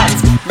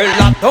distance. Me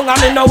lock down and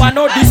me no want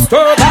no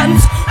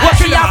disturbance. What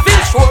she a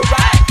fish roll,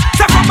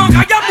 say from a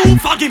guy a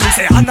move for give me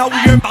say Anna we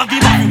ain't baggy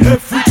man.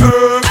 Left foot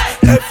turn,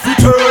 left foot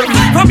turn.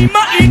 From him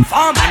a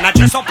inform and I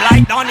dress up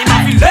like down him a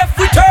feel left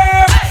foot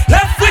turn,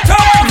 left foot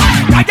turn.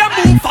 Guy a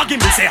move for give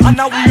me say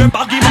Anna we ain't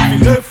baggy man.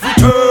 Left foot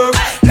turn,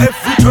 left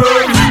foot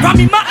turn. From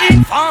him a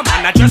inform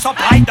and I dress up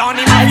like down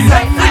him a feel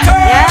left foot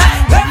turn,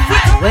 left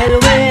foot turn. Well,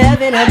 we're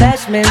having a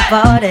bashment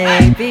party.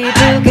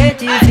 People,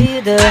 get you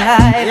feel the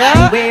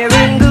hype.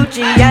 Wearing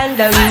Gucci and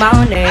the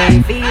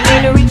money.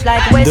 Feeling rich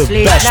like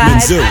Wesley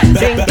Snipes.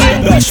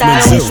 Drinking this,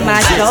 I wish my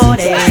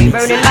shorty.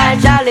 Burning my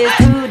chalice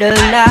through the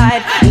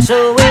night.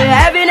 So we're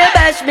having a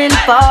bashment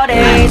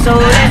party. So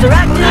let's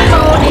rock till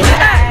morning.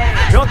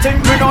 You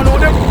think we don't know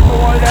them?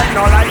 All them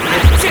no like me.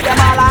 See them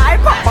all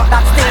hype up, but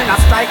that still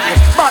not strike me.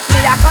 But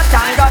me a cut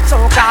and got so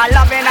called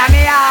loving on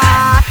me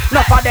heart.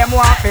 Enough of them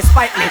want to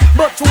spite me,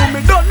 but to me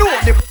don't know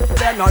the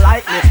them no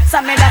like me.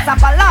 So me that's up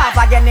a laugh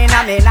again in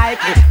a me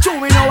Nike. True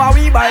we know how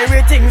we buy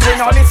we things, we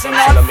no listen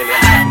up.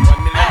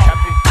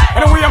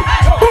 Anyway,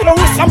 who know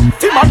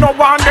something man no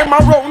want them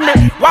around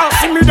me. Want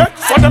see me dead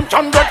so them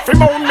can get fi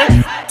moan me.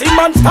 Team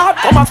man start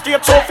come a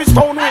straight so fi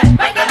stone me.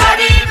 Make them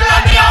ready to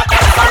let me out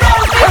them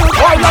surround me. Well,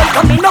 why I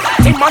come in up,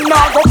 team man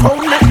now go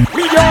crown me.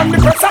 Me on the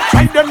press I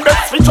try them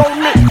best fi show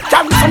me.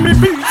 Cancel me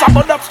visa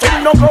but that still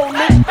no ground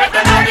me. Make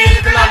them ready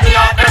to let me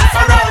out them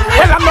surround me.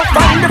 Well I'm not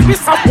time the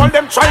piss up while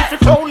them try fi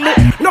clone me.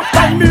 Enough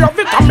time me have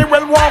it and me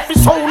well want fi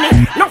soul me.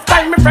 Enough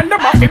time me friend them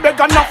have fi beg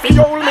and have fi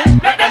hold me.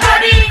 Make them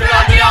ready to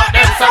let me out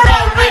them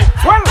surround me.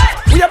 Well,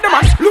 we have the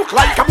man look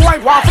like a boy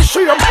want to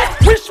shame.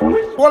 Wish,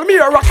 well me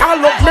a rock I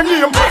love me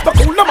name. The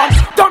cooler man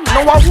don't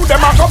know who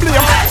them a go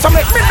blame. So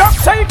make me not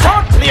say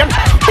can't blame.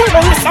 We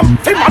know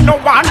something man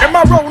no want them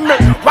around me.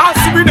 Want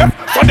see me there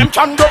so them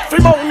can get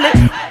free moan me.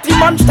 The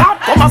man start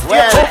come a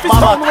straight so fi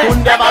stone me.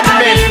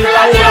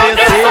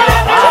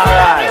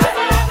 Alright.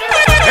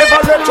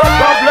 Never let your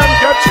problem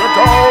get you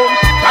down.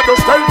 Gotta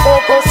stay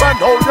focused and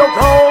hold your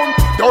ground.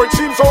 Though it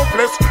seems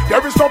hopeless,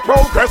 there is no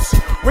progress.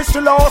 We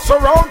still lost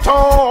around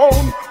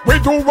town. We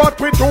do what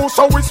we do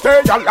so we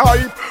stay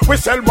alive. We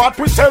sell what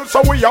we sell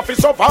so we have to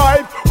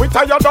survive. We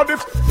tired of the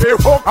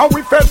hook and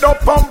we fed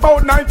up from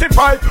about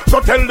 95. So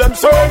tell them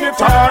so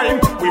anytime.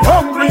 We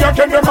hungry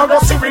again, them a go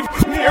see it.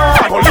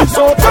 Yeah, police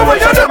out so we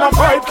tell them a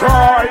fight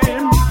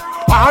crime.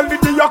 All the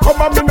day I come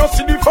and me no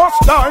see the first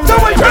time.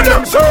 Tell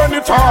them so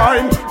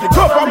anytime. The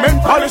government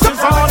policies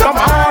are the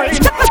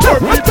mine. Poor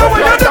people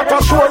like that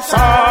a sure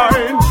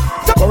sign.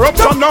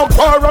 Corruption now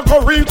power go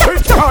reach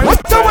its time.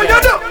 So what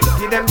you do?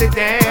 Give them the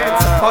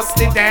dance, bust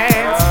the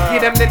dance.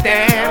 Give them the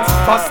dance,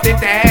 bust the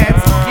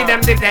dance. Give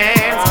them the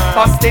dance,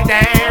 bust the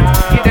dance.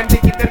 Give them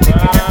the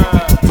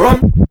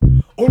From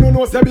who no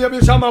know say baby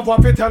shama for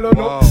fi tell you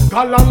no.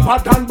 Galang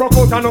pattern broke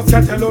out and no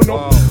get tell you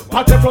no.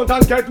 Party front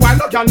and get wild,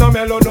 no girl no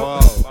mellow no.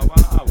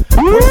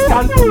 Whisk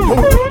and boom,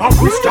 a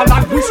whisk and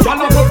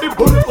of the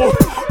bull.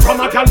 From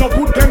a girl no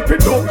good temper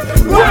down.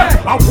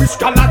 A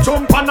whisk and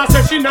jump and a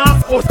say she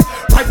not us.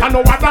 Right I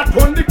know what that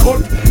one the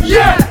cut.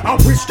 Yeah, a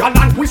whisk and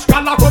of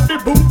the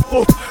boom.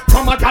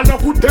 From a girl no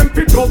good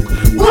temper down.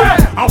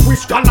 A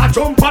whisk and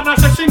jump and a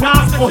say she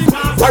not us.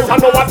 Right I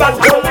know what that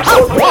one the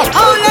cut.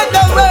 Oh, let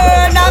the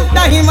word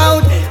after him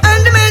out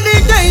and the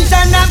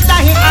meditation after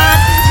him out.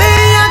 Be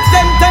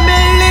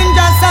acceptable in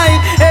just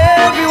sight.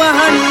 Everyone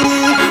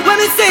when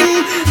we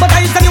sing, but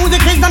I say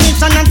music is a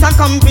mission and a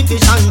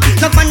competition.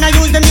 No fun I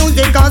use the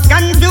music cause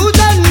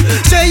confusion.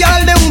 Say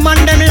all the woman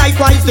them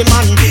likewise the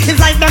man.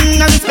 It's like them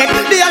no respect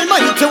the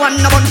almighty one.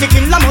 No want to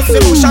kill a must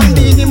emotion.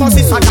 Beanie must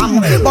is Saddam.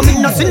 But me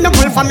no see no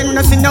Gulf and me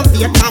no see no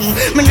Vietnam.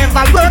 Me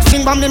never work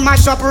sing but me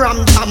mash up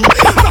Ram Tam.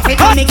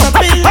 Profit mix up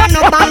in and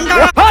no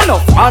banger.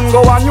 Enough man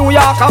go a New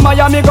York and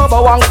Miami go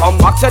bow and come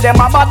back. Say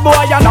them a bad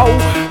boy you know.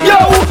 Yo,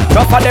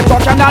 enough of them go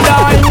Canada,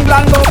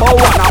 England go bow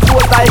and a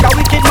pose like a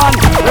wicked man.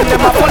 When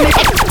them a funny.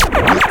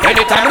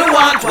 Anytime we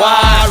want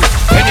war,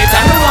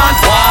 anytime we want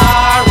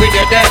war, we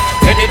did it.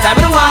 Anytime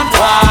we want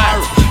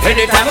war,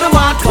 anytime we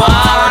want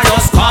war,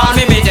 just call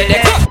me did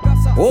it.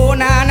 Oh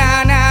na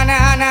na na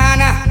na na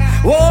na.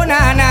 Oh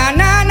na na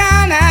na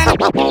na na.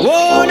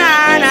 Oh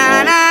na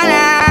na na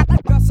na.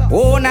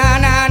 Oh na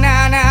na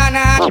na na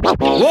na.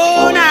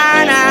 Oh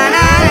na na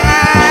na na.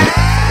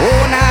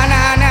 Oh na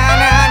na na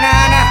na na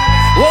na.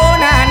 Oh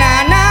na na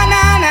na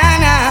na na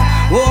na.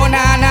 Oh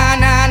na na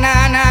na na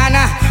na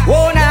na.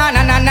 Oh na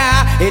na na na.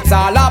 It's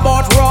all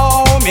about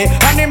Romy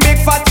and the big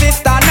fat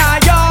sister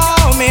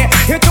Naomi.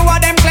 You two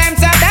of them claims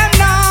that them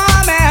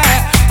know me.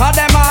 All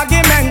them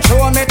arguments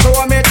show me.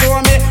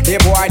 The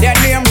boy that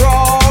name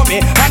Romy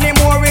and the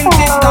more in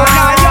sister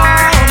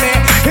Naomi.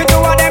 You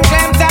two of them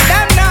claims that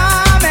them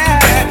know me.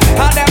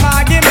 All them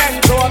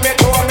arguments show me.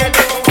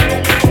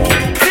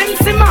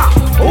 Simsima,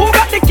 who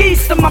got the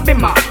keys to my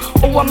bimmer?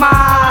 Who am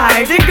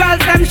I? The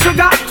girls them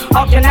sugar.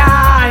 How can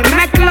I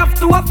make love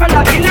to a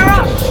fella in a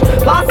rush?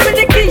 Pass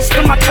me the keys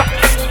to my truck.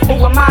 Who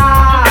am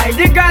I?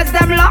 The girls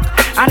them lock.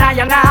 And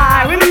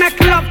I, we make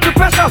love to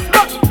precious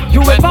stuff.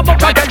 You ever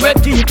buck a girl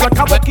with teeth like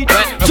a bucket?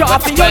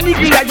 Drop in your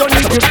nigga like your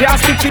nigga can't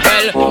stick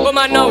it. Well,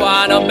 woman no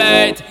wanna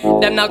bait.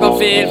 Them not gon'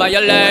 feel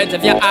violate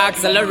if you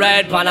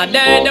accelerate. Pan a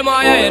day, the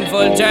more you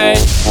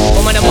infiltrate.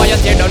 Woman, the more you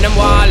tear down them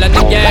wall and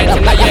the gate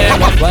in the air.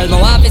 Well, me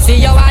want to see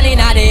you all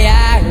in the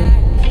air.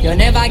 You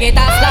never get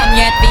a slam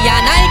yet, for your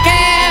I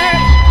care.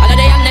 All of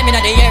the young them in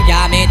the air,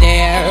 yeah me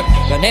there.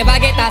 You never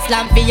get a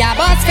slam for your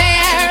bus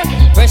fare.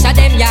 Pressure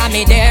them, yeah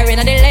me there in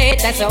the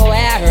latest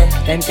aware.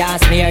 Them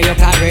can't smear your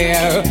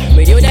career.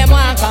 With you them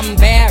want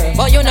compare,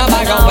 but you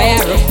never go where.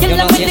 Kill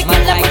them with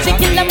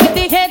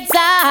the heads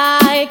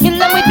high. Kill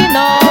them with the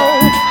no.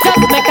 Just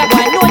make a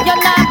boy know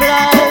you're not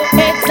blow.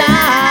 Heads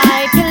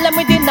high. Kill them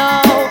with the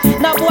no.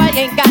 No boy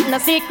ain't got no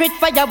secret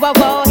for your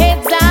wow.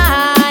 Heads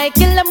high.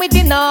 Kill them with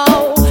the no.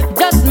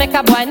 Just make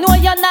a boy know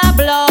you're not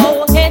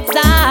blow. Heads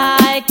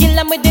high. Kill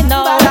them with the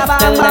no.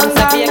 Tell them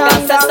to be a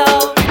cassette.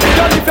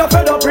 Girl, if you're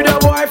fed up with your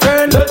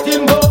boyfriend, let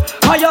him go.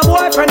 Or your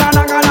boyfriend a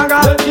naga,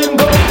 let him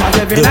go. Cause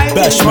every night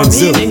he's from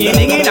me, ding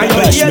in your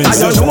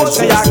ears, and you know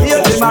say I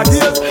hear him a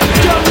tears.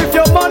 Girl, if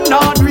your man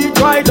not do it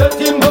right, let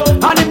him go.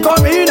 And him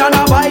come in and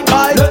a bite,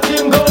 let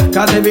him go.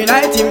 Cause every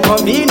night him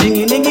come in, ding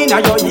in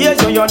your ears,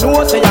 so you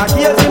know say I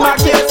hear him a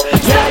tears.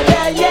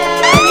 Yeah.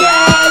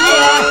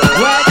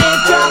 Where the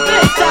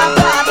traffic stop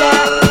out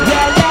there.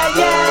 Yeah.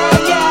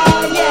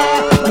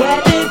 Where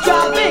the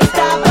traffic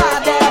stop out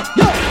there.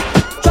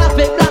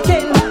 Traffic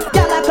blocking,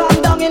 gyal a come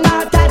down in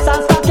our tights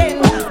and stocking.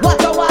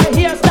 Watch our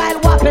hairstyle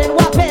whopping,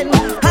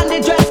 and the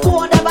dress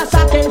code ever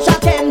shocking.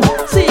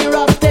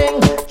 Serious thing,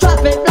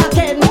 traffic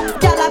blocking,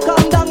 gyal a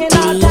come down in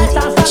our tights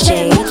and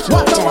stocking.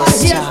 Watch our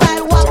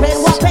hairstyle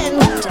whopping,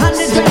 and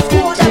the dress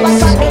code ever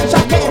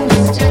shocking.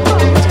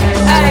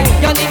 Hey,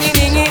 yo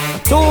ningy,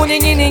 too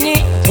ningy.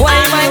 Why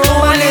my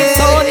woman is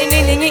so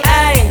ningy?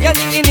 Hey, yo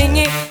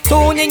ningy,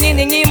 too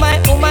ningy.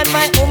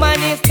 My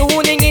woman is too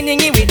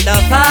ningy with the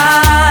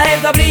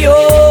 5W.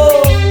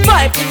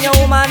 5 in your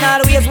woman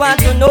always want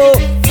to know.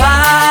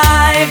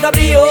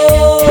 5W.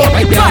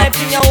 5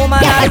 in your woman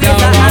always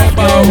want to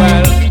know.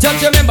 Well, just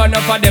remember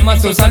enough of them a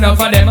sus, enough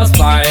of them a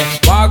spy.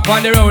 Walk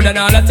on the road and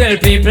all I tell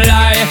people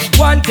lie.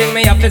 One thing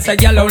me have to say,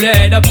 girl, only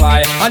the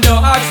pie. And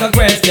don't ask a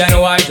question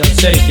why, just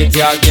shake it,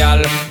 yeah,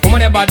 girl. Come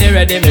on, your body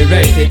ready, me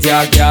rate it,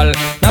 yeah, girl.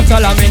 Not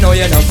all of me know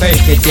you don't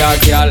fake it, yeah,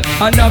 girl.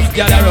 Enough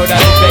girl around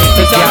and fake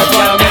it, yeah,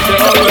 girl. Make the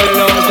whole world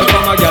know, so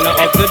come a girl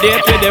up to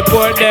date with the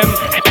poor them.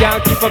 Can't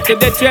keep up to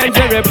the trends,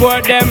 you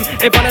report them.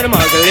 If one of the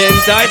muzzle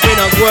inside, we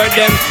don't court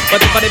them.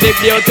 But if I the big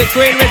beauty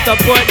queen, we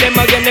support them.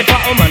 Again, if a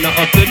woman not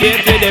up to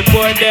date with the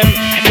poor them.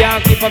 Can't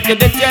keep up to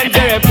the trends,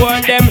 you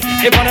report them.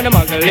 If one of the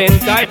muzzle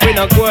inside, we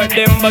don't court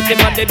them. But if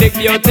I the big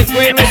beauty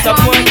queen, we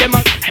support them.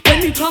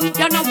 When we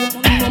champion a woman,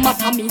 no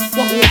matter me,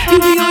 wow.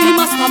 The way he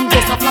must come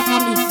just a flat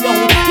on me, yo.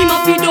 He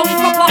must be done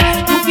proper.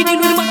 Look at the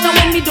no matter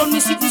when me done, me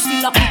see who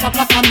still a put a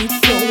flat on me,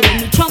 yo. When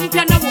we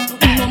champion a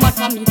woman, no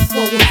matter me,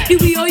 wow. The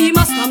way he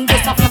must come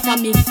just a flat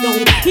on me, yo.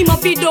 He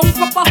must be done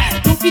proper.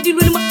 Look at the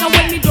no matter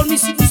when me done, me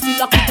see who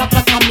still a put a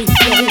flat on me,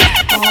 yo.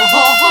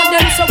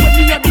 Them so when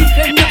me a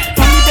defend,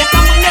 from me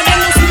better man, they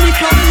don't see me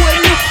come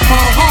well.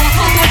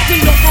 What me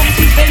no come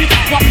defend?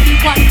 What me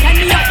want? Can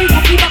me have to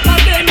walk me back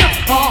again?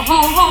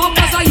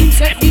 Cause I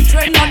set the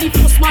trend on the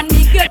first man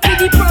me get to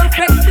the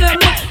perfect blem.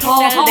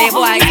 Tell the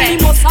boy say,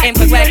 imp.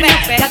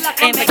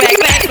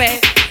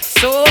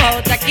 So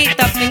jack it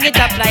up, bring it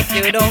up like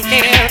you don't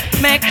care.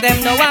 Make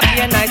them know up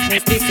your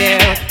niceness this year.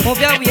 Move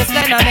your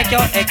waistline and make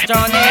your extra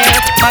near.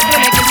 I do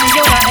make you see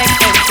you are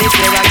expensive,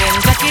 you're a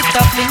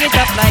it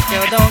up like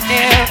you don't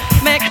care.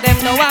 Make them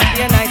know what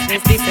your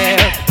niceness is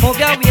there. Move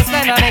your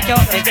waistline and make your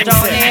extra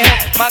near.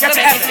 Maga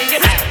make it see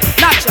it.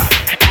 Natural.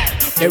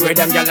 The way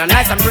them girls are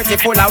nice and pretty,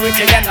 full of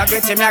witty, them not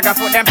gritty, me I go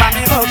put them on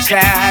me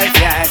bookshelf,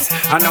 yes.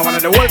 I know one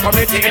of the whole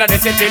community in the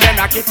city, them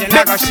not kitchen,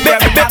 I go share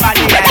with my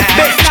body,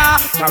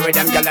 yes. Now with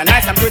them girls are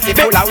nice and pretty,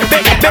 full of witty,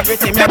 them not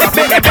gritty, me I go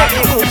put them on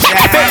me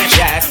bookshelf,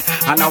 yes.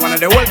 I know one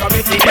of the whole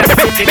community in the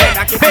city, them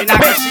not kitchen,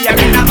 I go share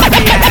with my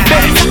body,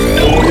 yes.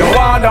 You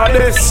wanna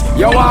this,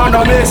 you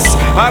wanna miss.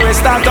 I will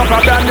start up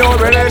a brand new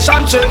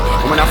relationship.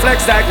 I'm gonna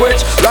flex like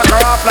witch, lock her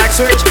off like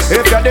switch.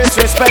 If you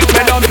disrespect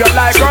me, dump you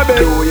like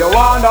rubbish. Do you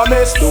wanna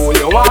miss? Do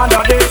you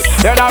wanna this?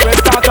 Then I will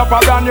start up a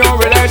brand new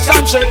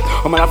relationship.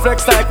 I'm gonna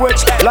flex like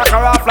witch, lock her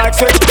off like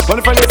switch. When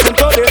if you listen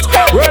to this,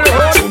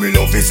 well, show me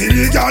love is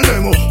illegal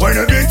demo. When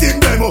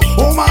everything demo,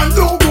 oh man,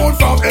 do good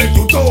from head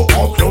to toe,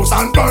 up close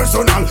and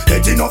personal.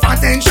 Get enough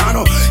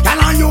attention, can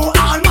I you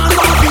all man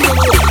want me know?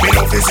 Me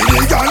love is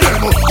illegal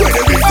demo. When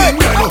everything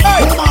demo,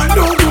 oh man,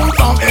 do good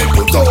from head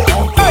to toe,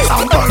 up close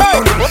and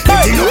personal.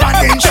 Get enough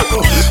attention,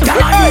 can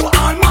I you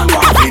all man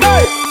want me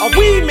know?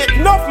 We make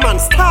enough man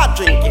start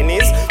drinking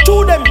is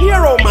to them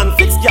hero man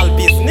fix girl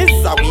business.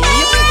 We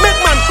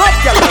make man hot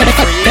girl and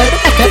free.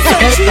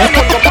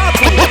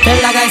 Tell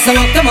the guys to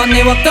walk the money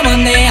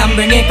and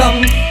bring it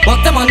come. Walk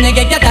the money,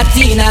 get that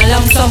teen a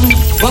lump sum.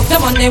 Walk the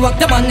money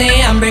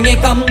and bring it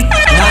come.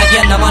 Now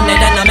get the money,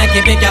 then I make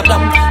it big up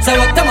dumb. So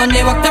walk the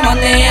money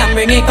and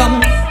bring it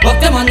come.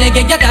 Walk the money,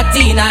 get that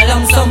teen a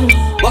lump sum.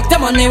 Walk the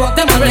money and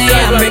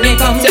bring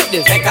it come.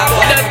 Take a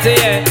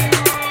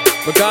walk.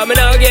 Because me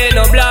now get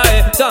no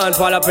blind. Don't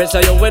fall of pressure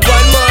you with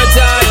one more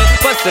time.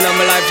 Busting on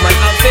my life man,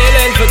 I'm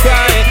feeling for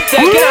crying.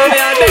 Taking on me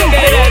and baby,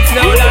 that's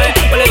no lie.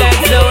 Well that's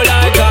no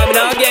lie, cause me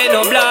now get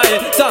no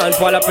blind. Don't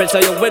fall of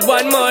pressure you with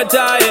one more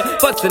time.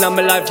 Busting on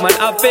my life man,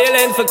 I'm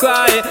feeling for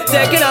crying.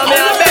 Taking on me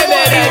and baby,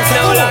 that's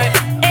no lie.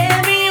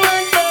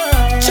 Everyone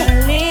falls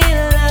in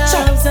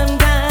love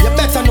sometimes. You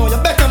better know.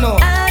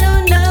 I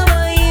don't know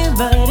about you,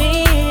 but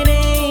it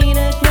ain't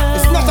a crime.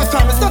 It's not a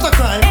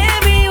crime.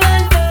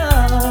 Everyone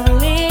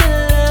falls in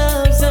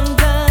love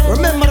sometimes.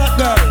 Remember that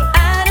girl.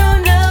 I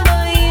don't know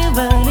about you,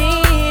 but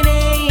it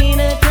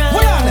ain't a crime.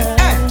 Hold on,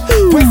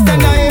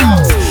 question I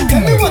ask.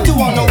 Tell me what you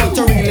wanna, what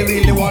you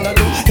really wanna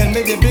do. Tell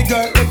me, baby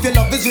girl, if your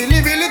love is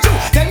really true.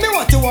 Tell me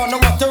what you wanna,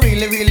 what you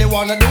really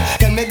wanna do.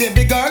 Tell me,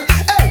 baby girl,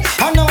 hey,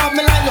 I know I'm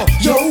like no.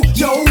 Yo,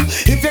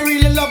 if you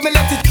really love me,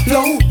 let it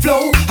flow.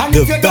 And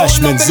if you don't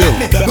love me, let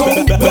me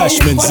go.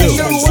 Bashman But if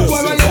you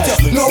want to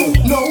let you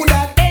know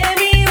that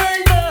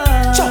everyone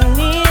falls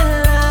in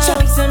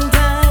love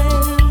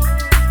sometimes.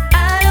 I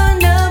don't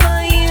know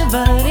about you,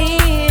 but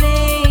it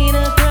ain't a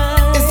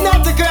crime. it's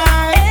not a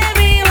crime.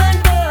 Everyone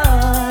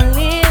falls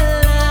in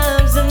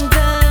love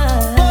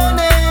sometimes. I don't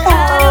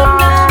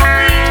know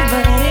about you,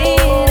 but it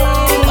ain't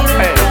a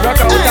crime.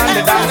 rock out on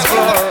the dance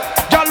floor.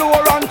 Girl who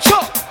run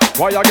chop.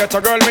 Why you get a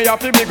girl me have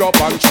to big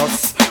up and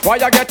trust? Why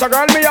you get a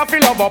girl me have to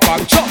love up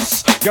and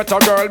trust? Get a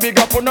girl big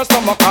up on no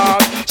stomach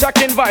hard.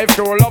 Checking vibe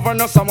to love her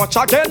no so much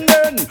again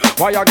then.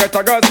 Why you get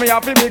a girl me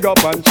have to big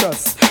up and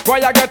trust? Why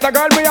you get a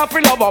girl me have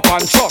to love up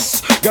and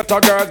trust? Get a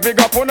girl big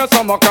up on no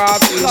stomach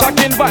hard.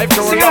 Checking vibe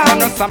to love her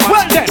no so much.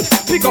 Well then,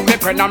 pick up me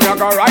pen and me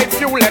go write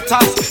few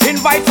letters.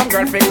 Invite some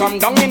girl to come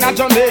down in a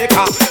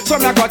Jamaica.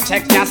 So me go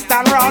check ya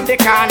stand round the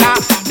corner.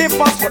 The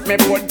bus put me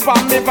put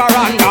from me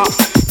veranda.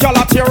 Y'all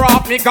a tear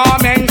off me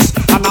garments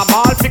and a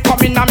ball fi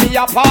come in a me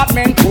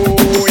apartment.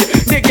 Boy,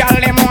 the girl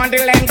them want the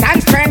length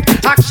and strength.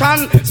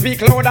 Action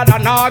speak louder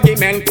than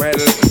argument. Well,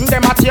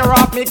 them a tear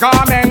off me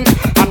garment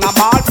and a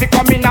ball fi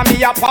come in a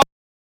me apartment.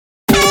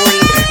 Boy,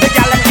 the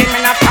girl them give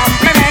me a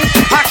compliment.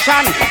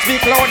 Action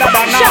speak louder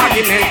than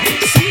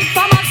argument. Sweet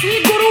mama, sweet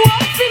guru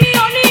up for me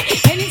honey.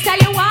 Anytime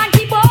you want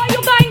it, boy,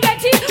 you can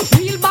get it.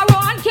 Wheelbarrow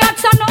and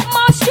cats and not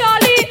Mass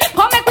Charlie.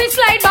 Come make we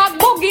slide back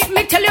boogie.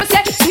 Me tell you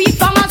say, sweet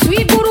mama,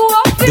 sweet guru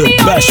up for me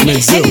honey.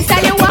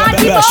 Anytime you want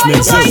it, boy,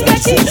 you can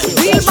get it.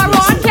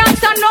 Wheelbarrow and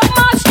cats and not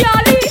Mass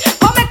Charlie.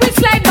 Come make we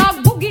slide back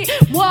boogie.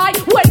 Why?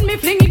 When me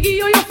fling it, give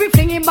you, you fi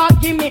fling it back,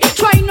 give me.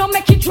 Try no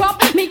make it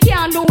drop. Me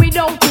can't do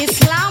without it.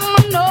 Slam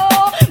no,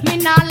 me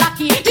not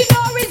lucky. The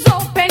door is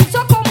open,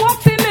 so come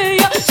walk for me.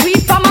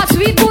 Sweet mama,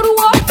 sweet guru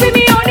up for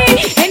me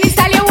honey. Any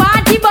style you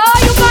want it, boy,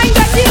 you can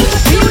get it.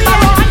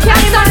 Wheelbarrow and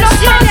cats and not Mass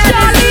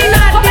Charlie.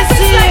 Come make we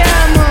slide.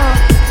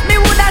 Me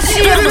woulda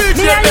shame.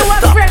 Me and you a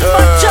friend,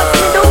 but just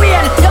me the way.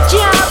 You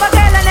can't have a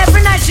girl and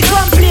every night she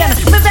complain.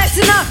 Me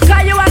vexing her,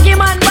 cause you a give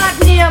man bad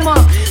name.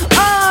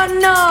 Oh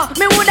no,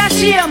 me woulda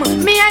shame.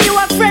 Me and you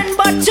a friend,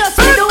 but just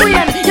me the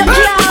way. You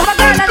can't have a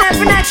girl and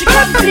every night she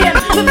complain.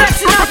 Me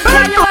vexing her,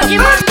 cause you a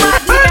give man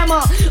bad name.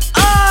 Oh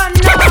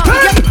no.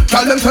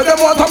 Tell them say them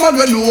want a man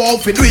when you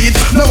out fi do it.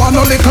 No one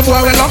no little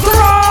boy when love to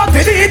rot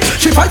in it.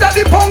 She find that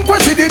the punk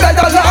when she did that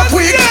last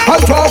week. I'll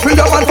talk with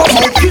the one from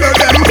out here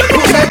them.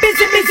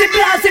 Busy,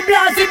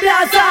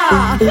 blaza.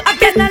 I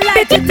cannot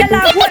lie to tell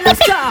her what I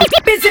saw.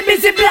 Busy,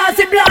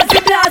 blaza.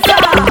 Busy,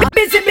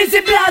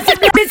 blaza.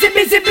 Busy,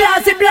 blaza.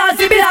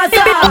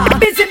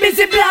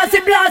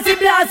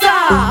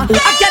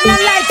 I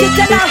cannot lie to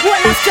tell her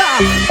what I saw.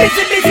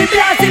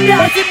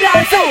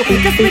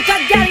 Just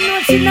because girl know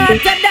she not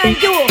hotter than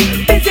you.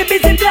 Busy,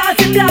 busy,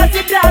 blasting,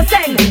 blasting,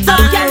 blasting.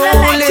 Some girl no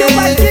like you,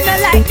 but you no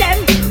like them.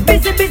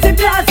 Busy, busy,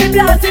 blasting,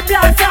 blasting,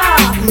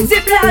 blasting.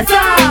 See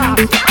blaster.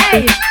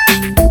 Hey.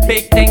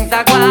 Big things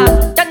are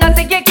gone. You know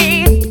see you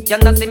keep. You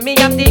know see me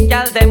and the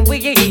girl them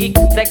weak.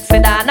 Sexy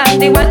than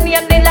and the one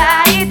name the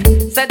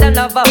light. Say them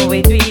love how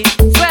we do it.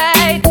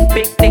 Straight.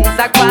 Big things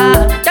are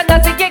gone. You know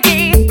see you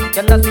keep.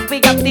 You know see we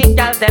and the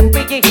girl them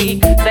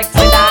weak. Sexy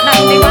than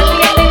and the one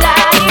name the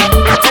light.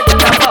 Say them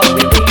love how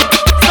we do it.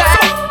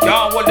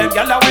 Can't hold them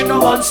gyal with no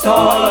one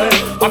style.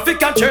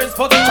 African chairs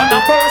position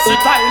and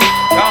versatile.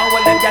 Can't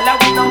hold them gyal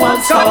with no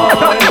one style.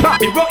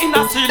 Me rockin'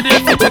 a CD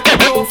for take it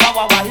low for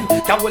a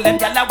while. Can't hold them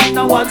gyal with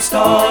no one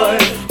style.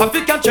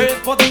 African chairs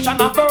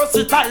position and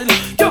versatile.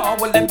 Can't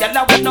hold them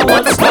gyal with no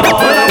one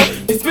style.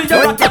 This be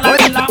your rock and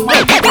a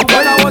man.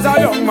 When I was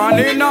a young man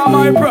in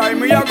my prime,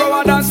 we a go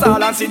a dance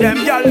hall and see them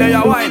gyal they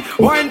a wine.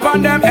 Wine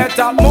pon them head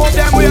top, move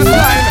them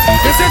waistline.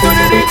 Listen to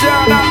the DJ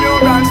and a new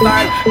brand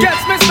style.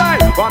 Gets me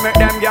style, want make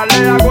them gyal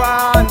they a go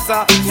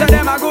answer. Say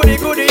them a goody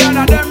goody and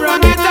a them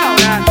run it down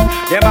and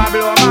them a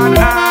blow man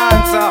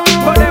answer.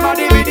 But them a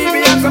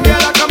DVD and some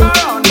gyal a come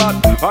around.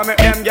 But want make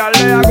them gyal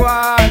they a go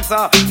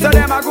answer. Say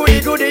them a goody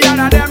goody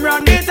and a them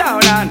run it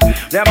down and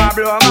them a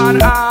blow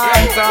man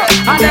answer.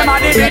 And them a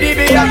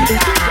DVD and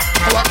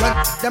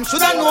them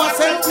shoulda know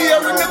St.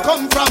 Mary me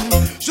come from.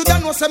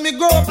 Shoulda know say me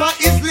grow up at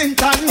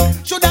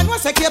Islington. Shoulda know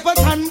say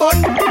Capleton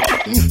bun.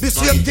 The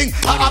same thing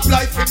I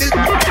apply for the.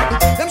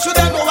 Them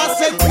shoulda know where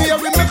St.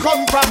 Mary me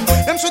come from.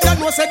 Them shoulda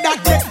know say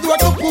that next door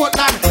to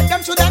Portland.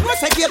 Them shoulda know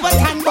say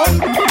Capleton bun.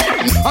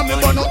 And me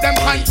burn out them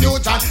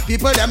confusion.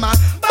 People them a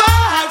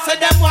ball say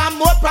them want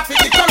more profit.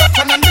 The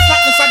corruption and the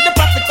slackness of the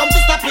profit come to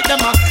stop it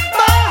them a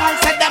ball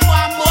say them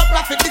want more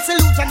profit. The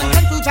solution and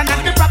confusion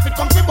and the profit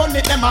come to burn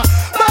it them a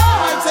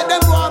ball say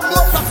them want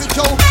more profit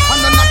show. And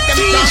none of them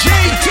DJ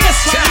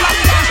Tessa.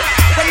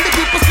 When the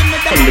people see me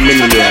them the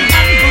million.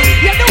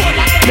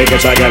 Make a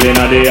try girl in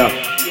a day.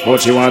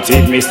 But she want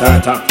it, me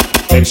start up.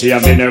 Then she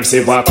have the nerve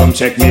say walk come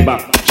check me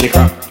back. She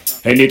crack.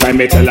 Anytime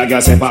me tell a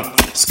girl say pop.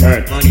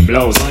 Skirt,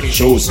 blouse,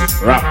 shoes,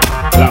 rap,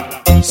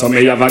 clap. So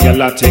me have a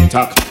girl a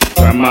TikTok.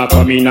 Grandma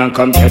come in and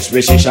come catch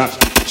me she shot.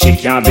 She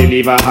can't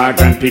believe her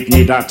grand pick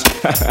me that.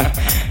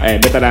 Hey,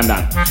 better than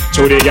that.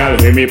 So the girl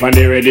hear me pon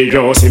the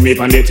radio, see me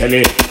pon the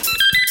telly.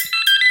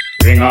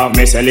 Ring off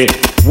me celly.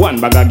 One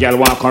bag of girl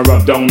walk and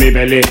rub down me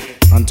belly.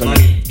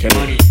 Anthony,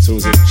 Kelly,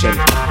 Susie, Shelly.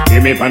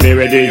 Hear me pon the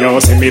radio,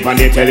 see me pon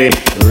the telly.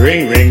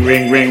 Ring, ring,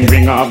 ring, ring,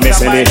 ring off me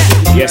celly.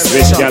 Yes,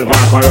 this girl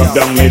walk and rub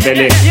down me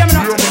belly.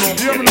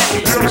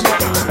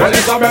 Well,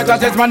 it's a better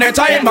test my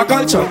nature in my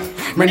culture.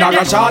 Me not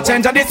gonna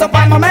shortchange and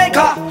disappoint my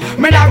maker.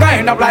 Me not gonna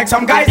end up like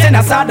some guys in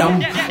a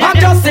Saddam. I'm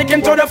just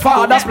sticking to the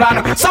father's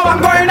plan. So I'm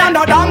going on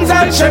the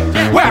damsel ship,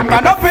 where I'm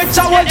gonna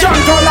picture will jump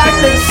through like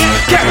this.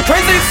 Can't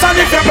resist and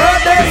it's your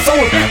birthday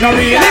soon. No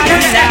really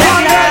kiss,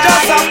 one day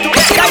just have to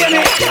carry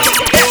me.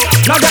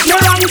 Now get me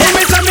wrong, give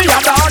me some me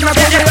a dog. Me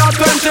put me a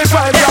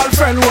 25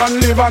 girlfriend, one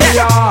live on me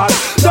yard.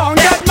 Don't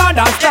get mad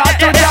and start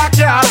to jack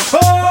ya.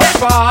 Oh,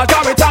 fuck,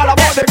 how it's all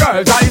about the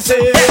girls I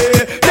see.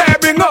 They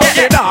bring up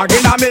the dog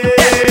in a me.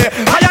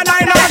 I not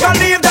gonna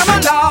leave them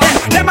alone.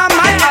 Them on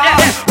my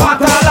arm.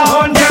 Want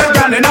all 100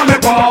 girl in a me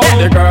ball.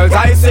 The girls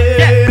I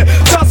see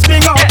just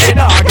bring up the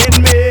dog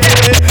in me.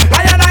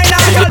 I not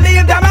gonna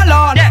leave them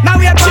alone. Now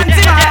we're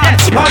panty man.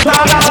 Want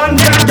all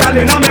 100 girl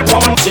in a me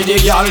ball. See the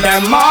girl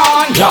them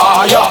man,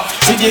 yeah, yeah.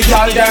 See the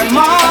girl them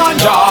man,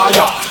 yeah,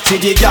 yeah. See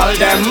the girl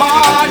them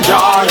man,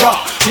 yeah, yeah.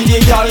 See the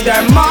girl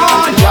them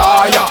man,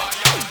 yeah, yeah.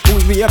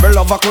 We ever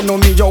love a could know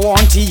me you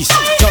want tease.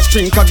 Just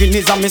drink a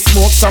Guinness and me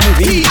smoke some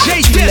weed.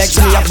 She legs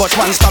me up but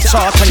one stop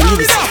short and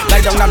knees. Lie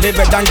down on the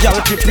bed and girl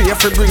prepare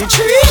for breach.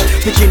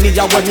 Bikini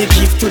ya when me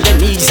give to the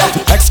knees.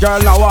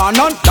 Ex-girl now want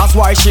none, that's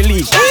why she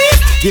leave.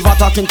 Give her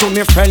talking to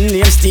me friend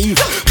named Steve.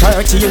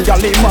 13 girl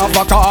him have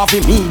a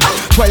coffee mead.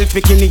 12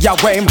 bikini ya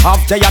where him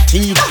have their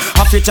teeth.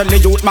 I fit tell the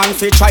youth man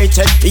fi try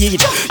take feed.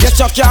 Yes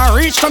you can't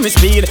reach to me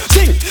speed.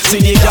 Sing, see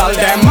the girl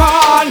them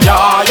man,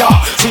 yeah,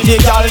 yeah. See the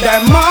girl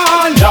them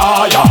man,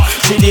 yeah, yeah.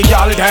 See the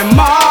girl them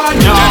man,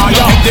 yeah,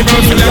 yeah. The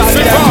mercy, let's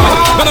see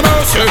for the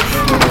mercy.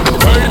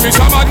 Tell me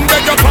some man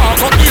beg you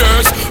talk up the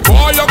earth.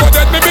 Boy you go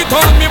dead me bit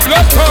on me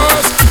blood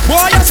curse.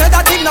 Boy you said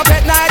that him no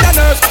pet neither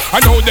nurse. I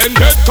know them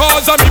dead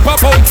cause of me pop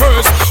out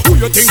first. Who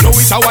you think know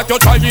is what you're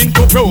trying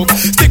to prove?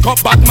 Stick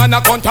up bad man I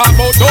can't talk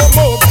about no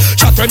move.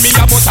 Shot when me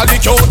a bust a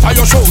lick out of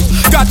your shoes.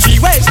 Got 3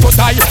 ways to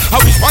die, I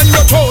wish one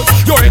you chose.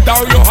 Your head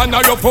down your hand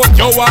or your foot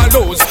you will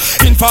lose.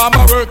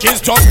 Informer work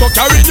is just to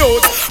carry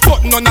news.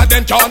 But none of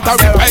them can't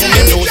repent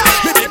the news.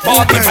 Me the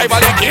 45 all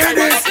they hear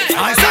this.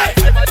 I say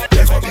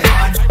they go me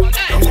hand,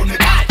 they go me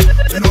back.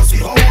 You know see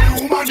how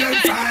the woman them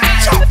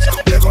fight.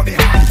 They go me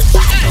hand,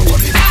 they go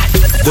me back.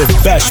 The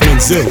Bashman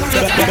Zoo.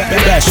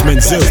 Bashman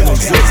Zoo.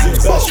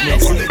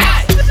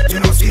 You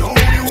know see how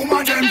the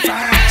woman them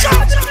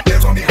fight. They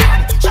go me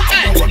hand,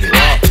 they go me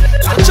back.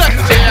 Check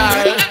it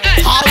out.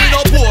 How we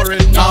no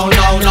boring now.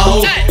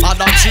 And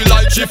that she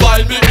like she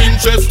find me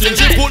interesting.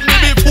 She put me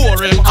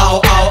before him.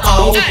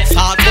 Ow.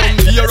 Start from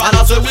here and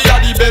I say we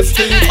are the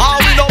interesting. How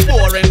we no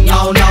boring?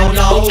 No. And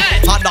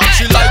that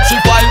she like, she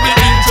find me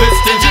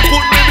interesting. She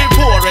put me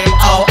before him.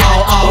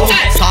 Ow.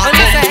 Start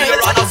from here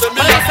and I say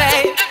me.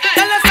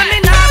 Tell us me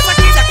now,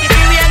 Saki Jackie,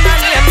 we are not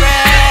name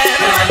brand.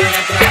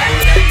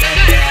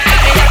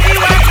 Hey, if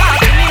you work hard,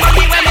 me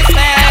money when me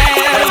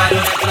spend.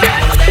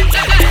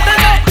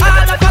 All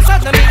of a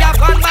sudden me have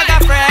one bag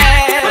of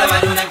friends.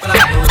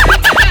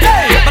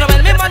 But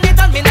when me money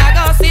done, me not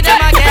go see them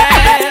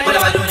again.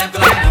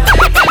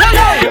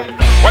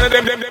 One of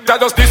them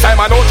just this time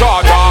I know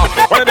Georgia.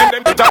 One of them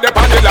just the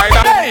panty line.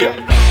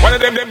 One of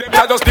them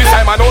just this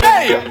time I know.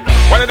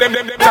 One of them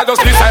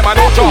just this time I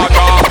know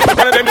Georgia.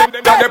 One of them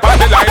just the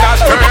panty line as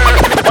straight.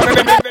 One of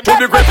them to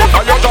be grateful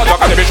for your Georgia.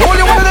 Can you show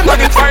you one of them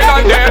that is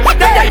final there?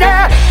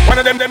 One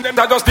of them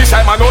just this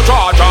time I know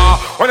Georgia.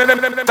 One of them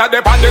just the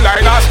panty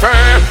line as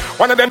straight.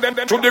 One of them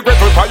to be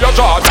grateful for your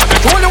Georgia. Can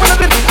you show you one of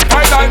them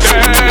final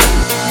there?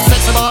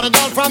 Sexy body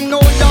girl from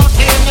New York,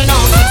 hear me now.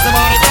 Sexy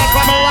body girl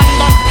from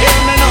London, hear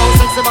me now.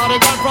 Sexy body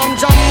girl from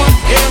Jamaica,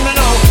 hear me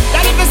now.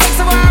 That if you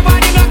sexy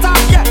body girl talk,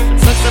 yeah.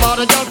 Sexy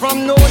body girl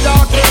from New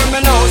York, hear me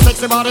now.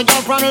 Sexy body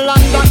girl from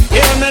London,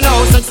 hear me now.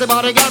 Sexy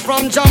body girl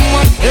from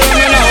Jamaica, hear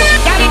me now.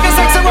 That if you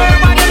sexy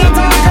body girl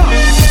talk.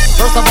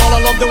 First of all, I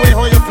love the way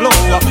how you flow.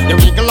 The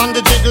wiggle and the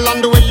jiggle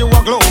and the way you a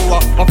glow.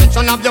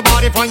 Perfection of your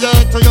body from your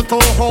head to your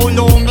toe. Hold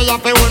on, me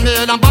up, hold me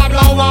and bad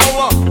blow.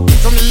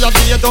 To me, I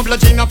be a double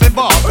G of a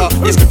bark.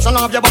 Description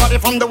of your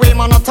body from the way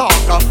man a talk.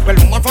 Well,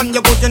 woman from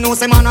your good, you know,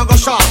 say man a go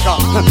shark.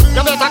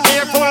 You better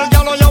careful,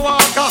 girl, how you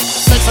walk.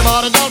 Sexy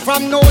body girl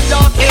from New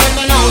York, hear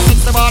me now.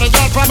 Sexy body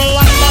girl from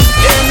London,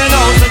 hear me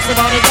now. Sexy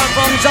body girl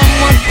from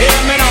Jamaica, hear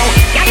me now.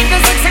 Girl, if you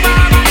sexy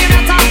body, you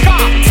talk.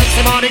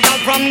 Sexy body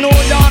girl from New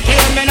York,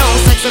 hear me now.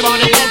 Sexy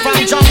body girl from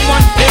Jamaica,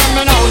 hear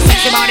me now.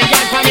 Sexy body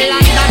girl from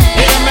London,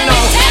 hear me now.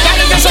 Girl,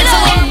 if you sexy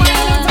body.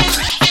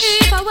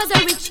 If I was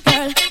a rich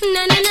girl,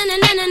 na na na na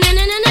na na na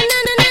na na na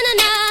na na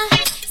na.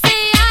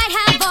 Say I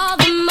have all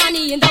the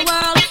money in the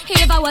world.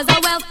 If I was a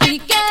wealthy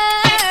girl,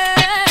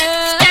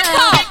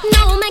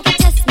 no man can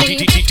test me.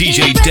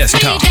 DJ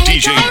Desktop.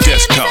 DJ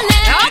Desktop.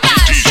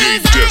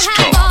 DJ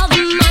Desktop. All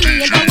the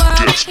money in the world.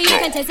 You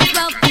can taste this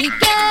wealthy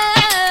girl.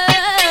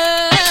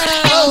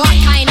 What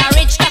kind of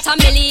rich? Got a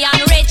million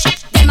rich.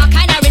 Them a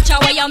kind of richer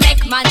where you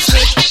make man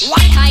switch.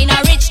 What kind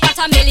of rich? Got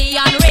a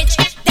million rich.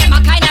 Them a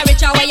kind of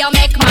richer where you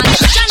make man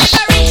switch. And if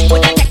a rich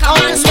would a take a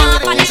man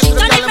swap on the street.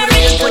 And if a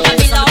rich would a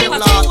build up a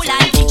school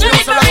and teach. And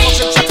if a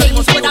rich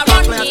things would a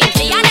run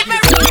easy. And if a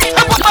rich.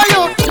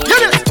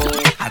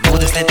 I know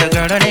this little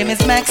girl, her name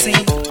is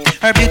Maxine.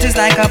 Her beauty's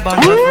like a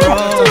bunch of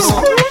roses.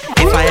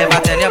 If I ever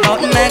tell you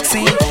about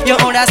Maxine, you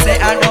older say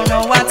I don't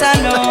know what I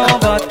know,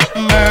 but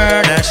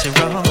murder she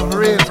wrote.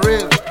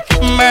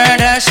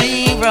 Murder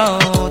she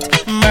wrote.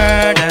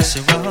 Murder she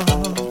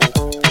wrote.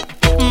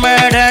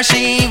 Murder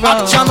she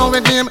wrote. Action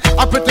with him,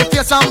 a pretty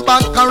face and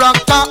bad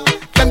character.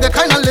 Them the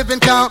kind of living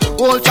can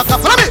hold chaka.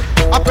 Follow me.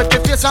 A pretty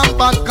face and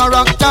bad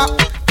character.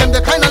 Them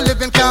the kind of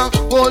living can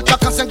hold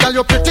chaka. Say girl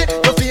you pretty,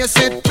 your face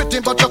it pretty,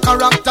 but your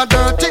character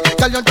dirty.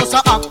 Girl you just a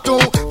act too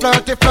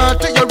flirty.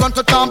 You run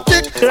to Tom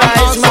Dick.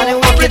 Rise man, you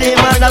wicked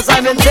man, that's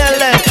what I'm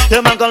telling.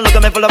 The man come look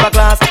at me full of a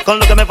class. Come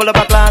look at me full of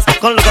a class.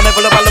 Come look at me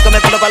full of a. Look at me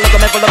full of a. Look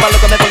at me full of a. Look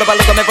at me full of a.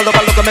 Look at me full of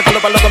a. Look at me full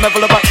of a. Look at me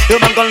full of a. The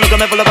man come look at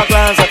me full of a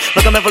class.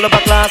 Look at me full of a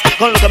class.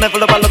 Come look at me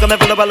full of a. Look at me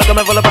full of a. Look at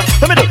me full of a.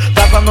 Let me do.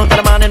 Talk from noon to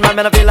the morning, man.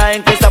 I feel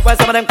like Chris. That's why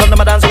some of them come to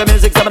my dance with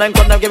music. Some of them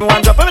come to give me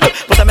one drop. Let me do.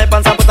 Put on my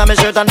pants and put on my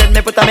shirt and then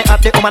me put on my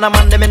hat. The woman and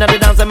man them inna the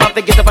dance. Them have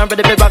to get up and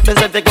ready to rock. Me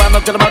say take one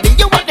up to the body.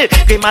 You want it?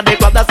 Cream of the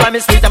club. That's why me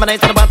sweet. I'm a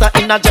nice and butter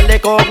in a jelly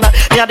coke.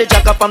 Me and the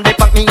jack up on the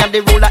pack. Me and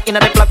the ruler in a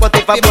the flock. What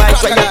if I boy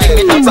try to think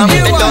me dance and me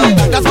done?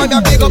 That's why I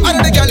big up all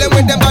of the girls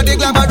with them body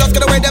glamorous.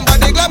 Get away them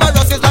body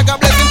glamorous. It's like a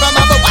blessing from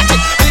above. Watch it.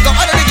 Big up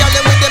all of the girls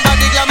with them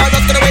body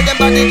glamorous. Get away them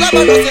body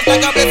glamorous. It's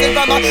like a blessing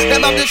from above.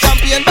 Them have the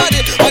champion body.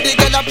 What the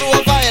girl a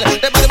profile.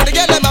 The body with the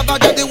girl them have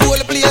got the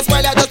whole place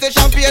while I just the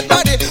champion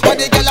body. What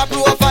the girl a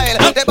profile.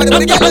 The body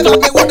with the girl them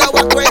have me woulda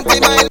walk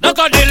 20 miles. Look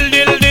a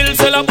dill,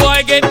 sell a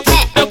boy get.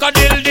 Look a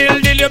dill,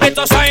 you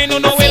better sign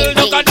on no will.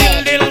 Look a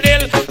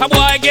dill, a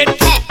boy get.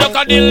 Look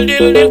a dill,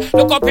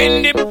 look up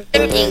in the.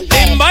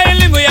 Limb by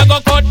limb we a go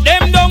cut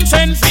them down,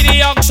 send for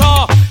the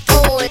oxa.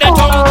 The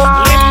tongue.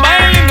 Limb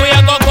by limb we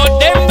a go cut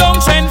them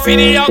down, send for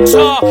the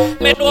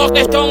oxa. Make walk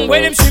the tongue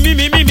when him see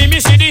me,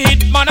 see the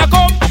hit man a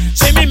come.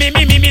 See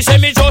me, say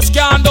me just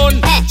can't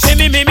done. See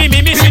me,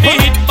 see the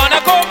hit man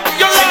a come.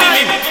 You see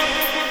me.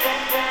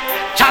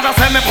 Chada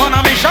send me on a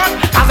mission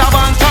as a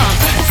bantam.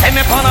 Send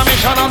me on a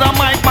mission as a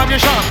mic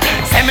magician.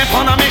 Send me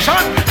on a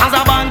mission as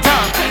a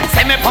bantam.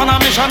 Send me on a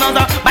mission as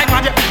a mic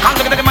magic. Can't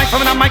look at the mic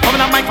from a mic from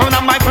a mic from a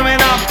mic from a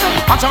mic.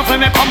 Watch out for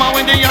me come out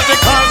when the electric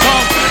car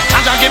come.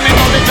 Chada give me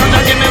knowledge, Chada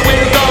give me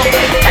wisdom.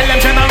 Tell them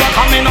general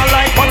come in no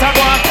like what I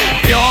want.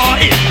 Pure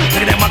it,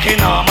 take them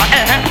makinama,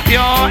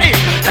 pure it,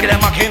 take them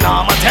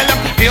makinama. Tell them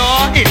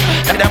pure it,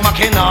 take them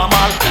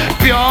makinama.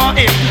 Pure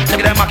it,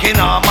 take them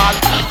makinama.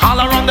 All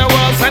around the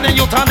world, send the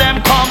youth and them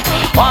come.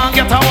 One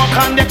get a walk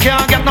and they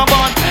can't get no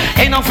bun.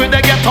 Ain't no free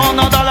they get on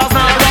no dollars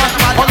no run.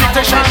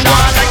 Politician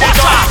one like a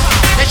job.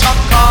 They shot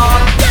call.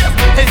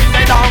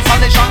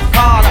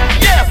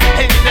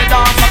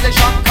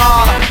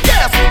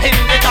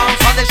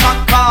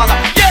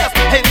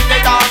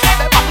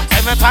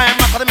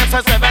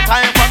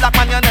 for black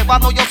man, you never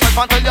know yourself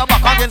until you're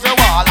back against the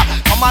wall.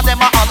 Some of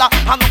them a holler,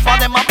 and some of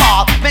them a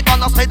ball. Me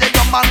gonna say the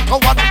young man go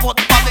what put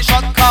on the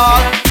shot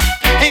call.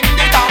 In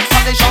the dance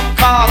on the shot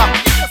call.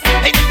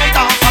 In the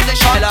dance on the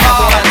shot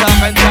call.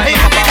 In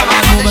the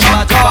dance on the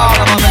shot call.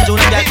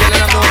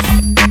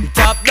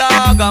 Top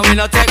dog, and we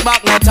no take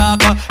back no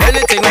talk.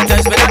 Anything we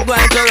touch, we not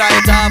going to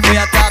write off. We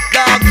a top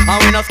dog, and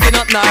we no skin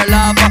up nor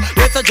laugh.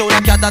 We so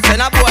Jonah cat that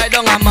send a boy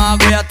down a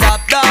mark. We a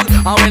top dog,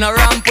 and we no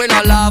ramp, we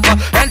no laugh.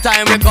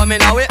 Anytime we come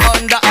in, and we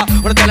under.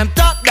 We tell them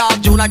top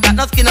dog, Jonah cat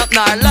no skin up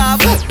nor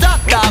laugh. Top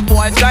dog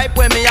boy stripe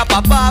when me a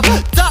pop up.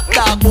 Top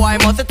dog boy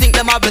must think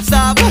them have a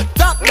soft.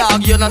 Top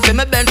dog, you know see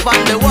me bend from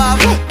the wall.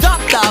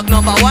 Top dog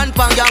number one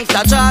pan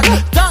gangsta chart.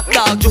 Top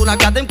dog, Jonah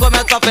cat him come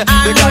and suffer.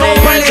 We got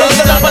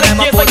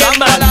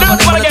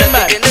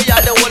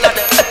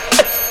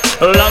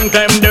long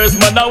time there's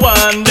mother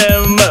one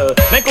them.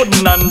 They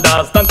couldn't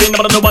understand thing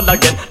about the one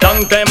again.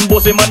 Long time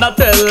bossy man I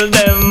tell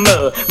them.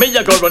 Me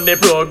a go run the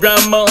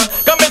program.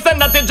 Come and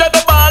send that to drive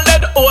the ball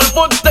head. All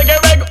foot take a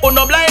reg.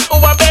 Uno blind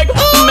over beg.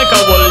 Make a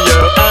whole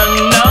year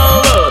and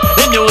now.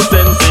 A new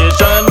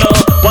sensation.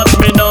 Watch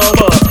me now.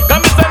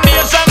 Come and send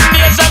nation.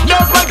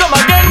 Yours man come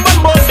again.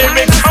 One more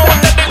lyrics. I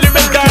want that the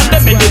lyrics down.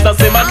 Let me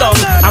just simmer down.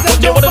 I put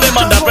you under them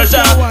under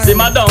pressure.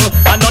 Simmer down.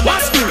 And not the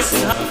excuse.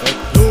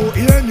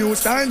 New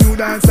style, new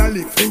dance and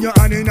lick. Bring your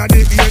hand in the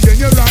ear, then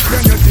you rock,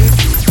 then you tick.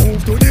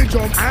 Move to the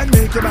drum and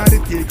make your body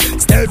tick.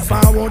 Step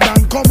forward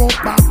and come up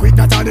back quick.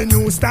 That's the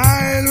new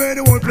style where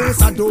the whole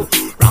place I do.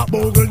 Rap,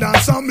 bogle,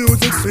 dance, some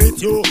music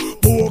fit you.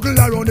 Bogle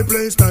around the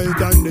place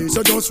night and day.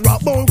 So just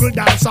rap, bogle,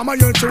 dance, some of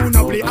your tune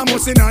I play. I'm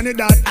missing on it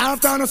that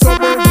after no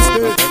suburb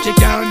stay. She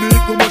can't do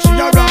it, but she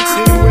a rock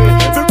same way.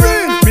 For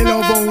real, me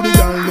love how the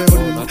girl never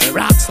do.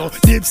 Rock so,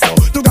 deep so,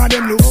 to God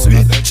them look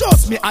sweet.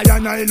 Trust me, I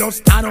and I love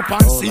stand up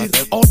and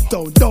sit.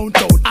 Uptown,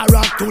 downtown, I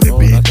rock to the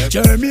beat.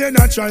 Jeremy and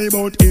I try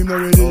about him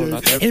already.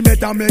 He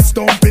better make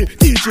stumpy,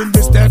 teaching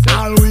the step.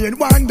 Halloween,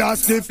 wonder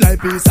stiff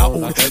like piece of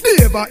wood.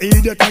 Never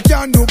idiot, I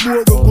can do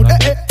more good.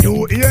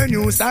 New ear,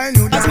 new style,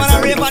 new dance. That's man I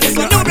rave on this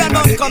one, new brand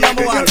bounce come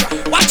number one.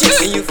 Watch it.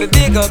 And you feel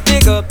big up.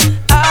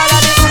 All of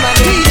the woman,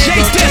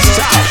 DJ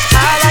Testa.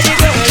 All of the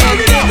girls,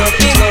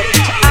 big up.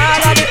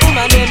 All of the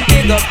woman,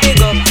 big up.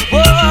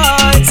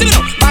 Whoa, see me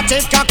now.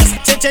 Massive cocks,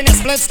 sitting in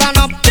split stand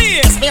up.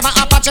 This paper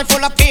Apache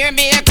full of peer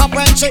makeup.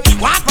 When she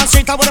walk on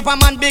street, I would up a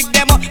man big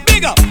demo.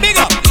 Big up.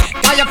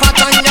 Got your fat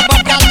on your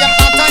butt, got your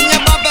fat on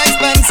your butt.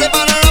 Expensive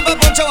and a rubber,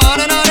 put your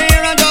one in the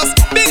ear and just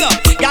big up.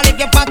 Got if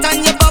your fat on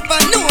your butt,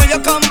 I know you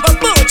come, but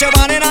put your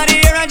one in the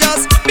ear and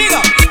just big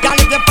up. Got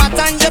if your fat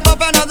on your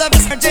butt, another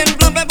certain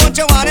plump, put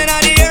your one in the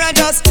ear and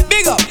just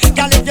big up.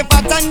 Got if your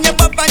fat on your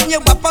butt and you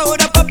wap out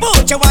up,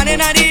 put your one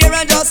in the ear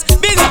and just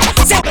big up.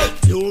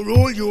 You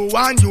rule, you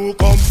and you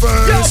come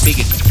first. Big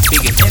it.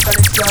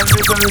 Mechanics can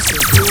reverse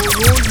it. You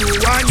rule, you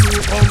and you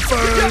come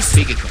first.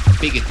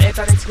 Big it.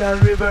 Mechanics can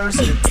reverse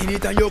it.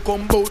 Anytime you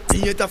come bout,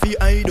 theater fi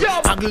hide.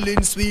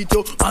 Haggling sweet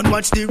and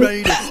watch the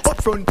ride.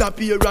 Up front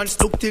appearance,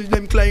 look till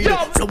them glide.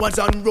 Flowers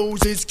and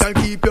roses can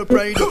keep your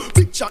pride.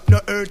 Big chat no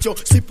hurt you,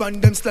 slip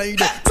on them slide.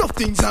 Tough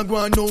things are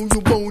going now,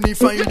 you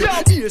bonafide.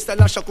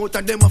 Hairstyle a shock out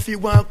and them a fi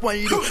walk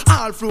wide.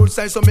 All fruit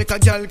size so make a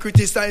girl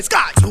criticize.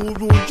 God, you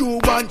rule, you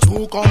and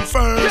you come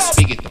first.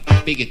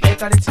 Big it.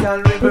 Mechanics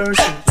can reverse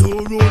it.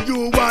 You rule,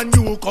 you and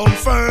you come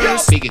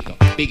first. Big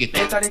it.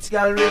 Mechanics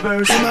can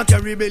reverse it. You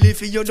carry belly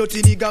for your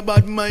dirty nigga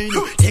bad mind.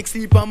 Next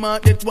sleep a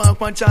man that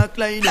walk one chalk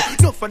line.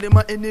 Enough for them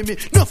a enemy,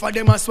 enough for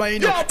them a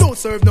swine. Don't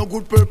serve no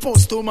good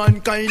purpose to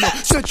mankind.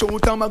 Stretch out a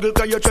muggle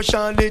cause you trash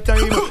all the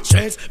time.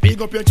 Stress,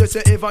 big up your chest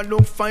you ever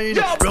look fine.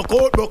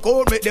 Broke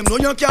out, make them know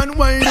you can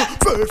whine.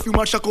 Perfume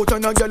a shock out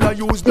and a girl a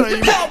use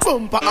dime.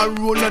 Bumper a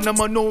roll and a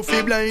man no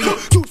fi blind.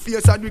 Two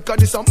face and because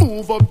this a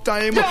move up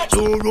time.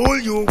 You roll,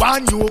 you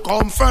and you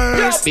come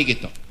first. Big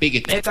it.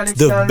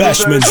 The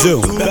Bashman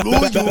Zone.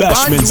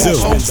 Bashman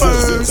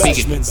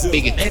Zone.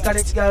 Big it.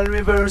 Mechanics can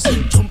reverse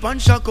it. Jump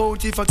and shock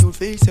out if I could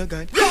face your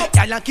gun.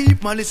 Y'all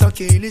keep malice or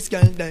kill this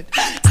girl dead.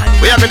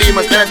 We have to do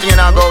much anything in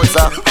our goals,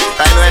 sir.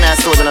 Time when I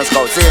stood in a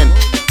scout in.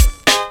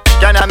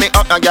 Can you me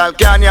up, no girl?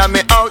 Can you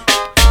me out?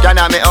 Can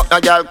you me up, no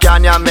girl?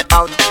 Can you me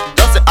out?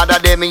 Just the other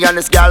day, me and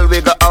this girl we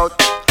go out.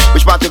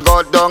 Which part to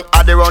go down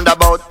at the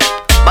roundabout?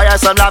 Buy her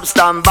some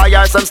lobster, buy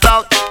her some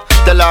stout.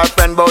 Tell her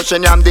friend about she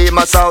am the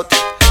most out.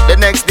 The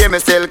next day me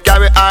still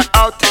carry her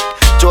out.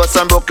 Throw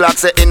some broke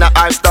clocks in a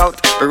her stout.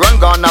 Run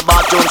gone a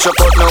bathroom, she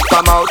could no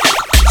come out.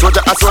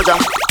 Soldier a soldier,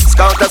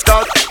 scout a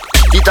scout.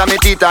 Tita me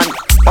titan,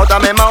 out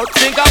of my mouth.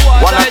 Think of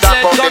what I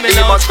said coming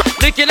out.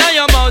 Licking on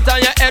your mouth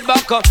and your head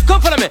back up.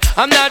 Come follow me,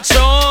 I'm not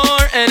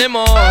sure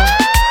anymore.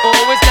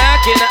 Always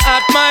knocking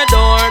at my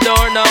door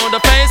now.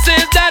 The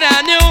faces that I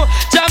knew.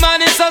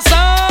 German is so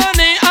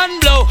sunny and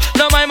blue.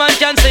 Now my man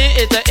can see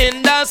it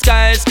in the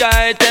sky.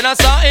 Then I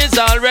saw it's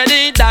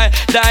already die.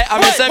 I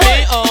miss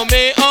me,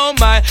 oh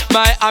my.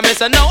 I miss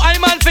now I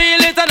man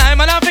feel it and I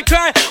man have to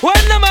cry. When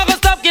them ever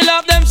stop kill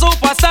up them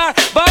superstar.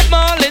 Bob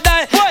Marley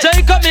die,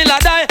 Jacob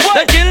Miller die.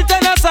 They kill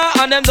Tennessee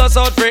and them just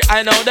out free. I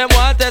know them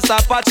want this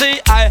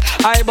Apache. I,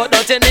 but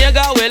dirty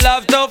nigga we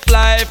love to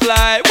fly.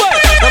 Wait,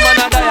 no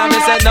man a die, me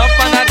say enough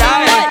man a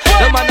die.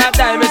 No man a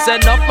die, me say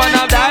enough man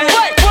a die.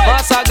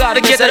 Master God,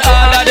 me say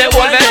all of the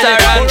old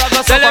veteran.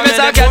 Tell them it's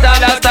a get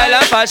all that style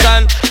and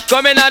fashion.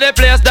 Come in at the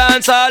place,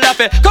 dance all of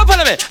it. Come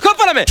follow me.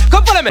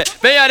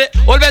 Me a the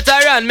old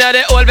veteran, me a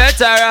the old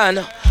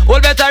veteran.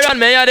 Old veteran,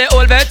 me a the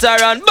old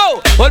veteran. Bow,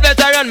 old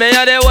veteran, me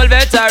a the old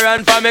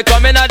veteran. For me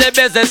coming out the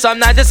business from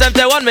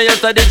 1971, me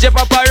used to DJ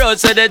Papa Road,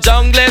 say the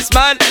junglist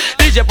man.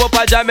 DJ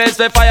Papa James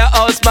for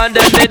Firehouse man.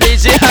 Then the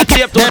DJ a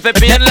tape to for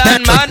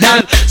Pinland man.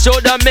 And show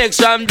the mix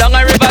from down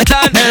a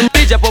Riverton.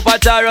 DJ Papa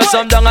Taro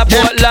some down a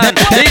Portland.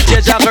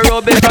 DJ Jack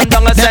Ruby from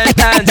down a St.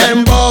 Anne's.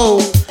 Them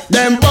bow.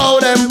 Man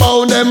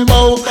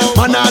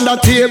on the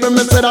table,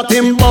 me say that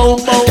him bow.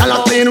 Girl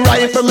a clean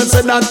rifle, me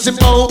say that she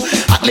bow.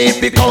 At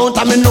least pick out,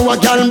 and me know a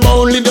girl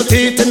bow. Leave your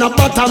teeth in a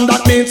bottom,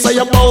 that means say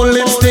you bow.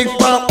 Lipstick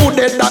for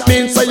hooded, that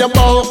means say you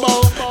bow.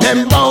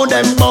 Them bow.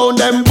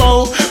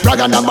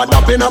 Bragga number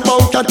up in a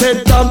bucket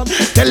head top.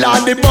 Tell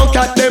all the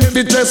bucket them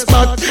fi dress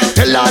back.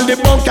 Tell all the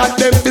bucket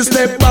them fi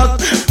step back.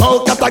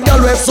 Bucket a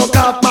girl we suck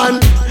up man.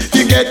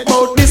 You get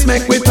bout this,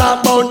 make we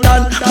talk bout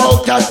that.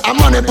 Bucket a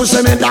money push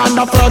me down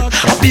the front.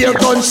 A beer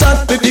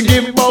gunshot if you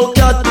give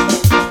bucket.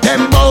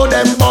 Them bow.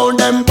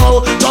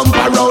 Jump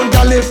around,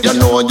 girl, if you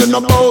know you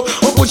no bow.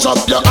 Push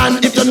up your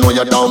hand if you know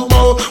you don't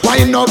bow.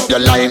 Wind up your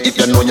line if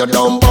you know you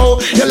don't bow.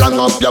 You long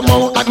up your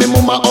mouth at me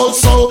mama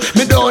also.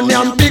 Me don't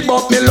yam big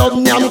but me love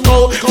yam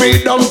cow.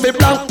 Freedom for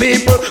black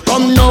people,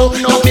 come now.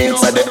 That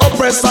means that the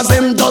oppressors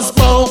them just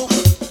bow.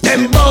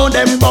 Them bow.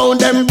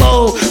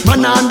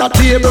 Man on the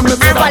table, me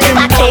say that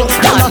them bow.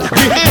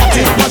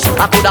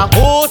 I coulda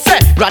who say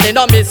granny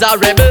no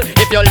miserable.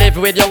 If you live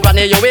with your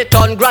granny, you will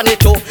turn granny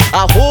too.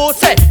 Who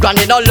say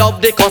granny no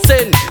love the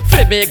cousin?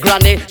 Free me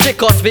granny, she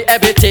cost me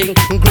everything.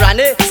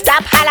 Granny,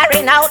 stop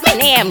hollering out my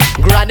name.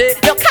 Granny,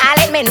 you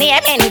calling me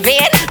name in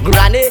vain.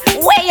 Granny,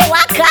 where you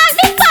are call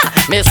me for?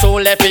 Me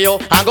soon left you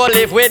and go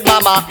live with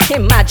mama.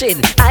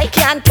 Imagine, I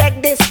can't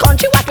take this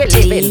country what we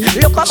live in.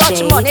 Look how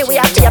much money we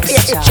have to pay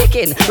for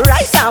chicken.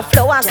 Rice and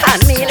flour and corn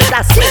meal is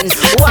a sin.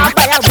 Walk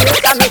by a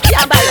week and me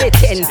can't buy it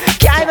in.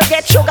 Can't even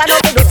get sugar, no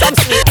give me some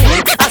sweet.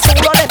 I soon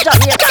run a job,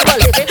 me can't go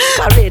live it.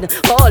 Foreign,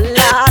 oh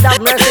Lord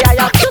have mercy,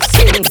 I have to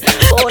sin.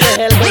 Oh the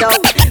hell me now.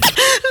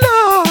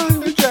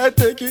 Lord, we can't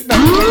take it now.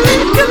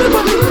 Give me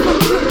money.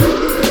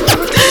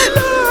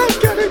 Lord,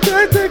 can't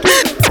take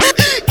it.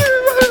 Give me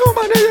money,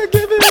 woman, you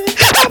giving me.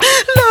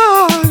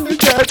 Lord, we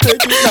can't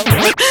take it no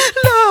more.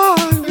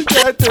 Lord, we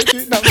can't take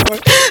it no more.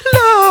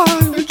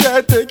 Lord, we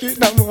can't take it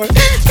no more.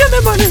 Give me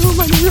money,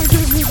 woman, you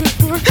give me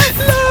before.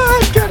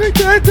 Lord,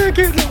 can't take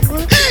it no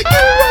more. Give me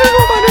money,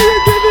 woman, you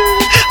give me.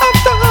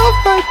 After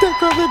half, I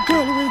take off a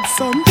girl with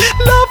some.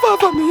 Laugh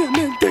over me and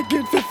then take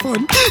it for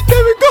fun.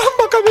 Then we come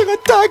back and we go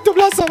talk to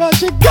Blossom and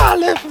she got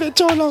left me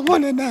too long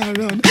on and I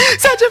run.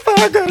 Searching for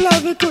a girl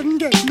and we couldn't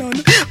get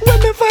none. When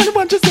we find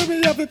one, she said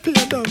we have a pay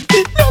down.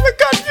 Now we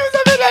confused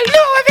and we don't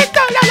know every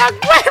time that I'm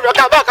going to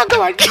come back and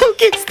go and you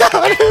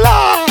kickstart.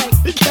 Lord,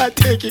 we can't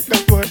take it no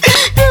more.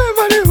 Give me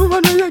money,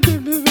 woman, you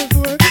give me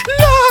before.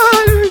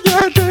 Lord, we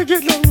can't take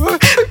it no more.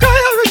 Because I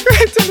have a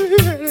great to be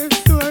here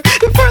next door.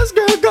 The first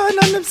girl gone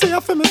and them say I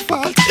for me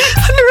fault.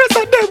 And the rest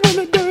of them when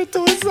they do it to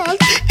us all.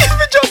 If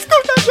we just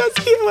could have just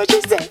hear what you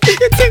said.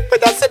 You think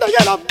with that sin I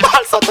got a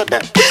balls out of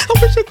them. I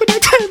wish I could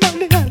have turned on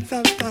the hands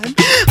of time.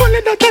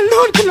 Only that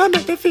alone could have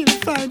make me feel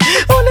fine.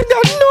 Only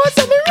God knows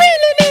that we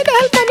really need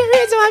help. And the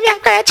reason why we are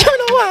crying, you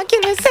don't want to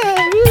kill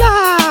myself.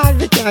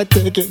 Lord, we can't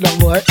take it no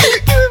more.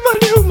 Give me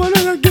money, woman,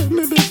 and you give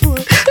me before.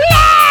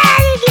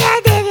 Lord, we can't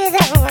take it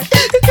no more.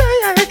 We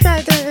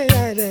can't take it no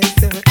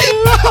more.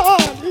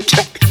 Lord, we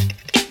can't.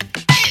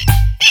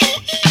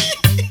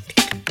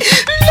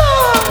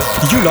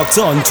 You locked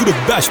on to the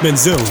Bashment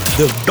Zone.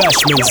 The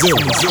Bashment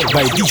Zone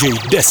by DJ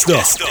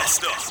Desta.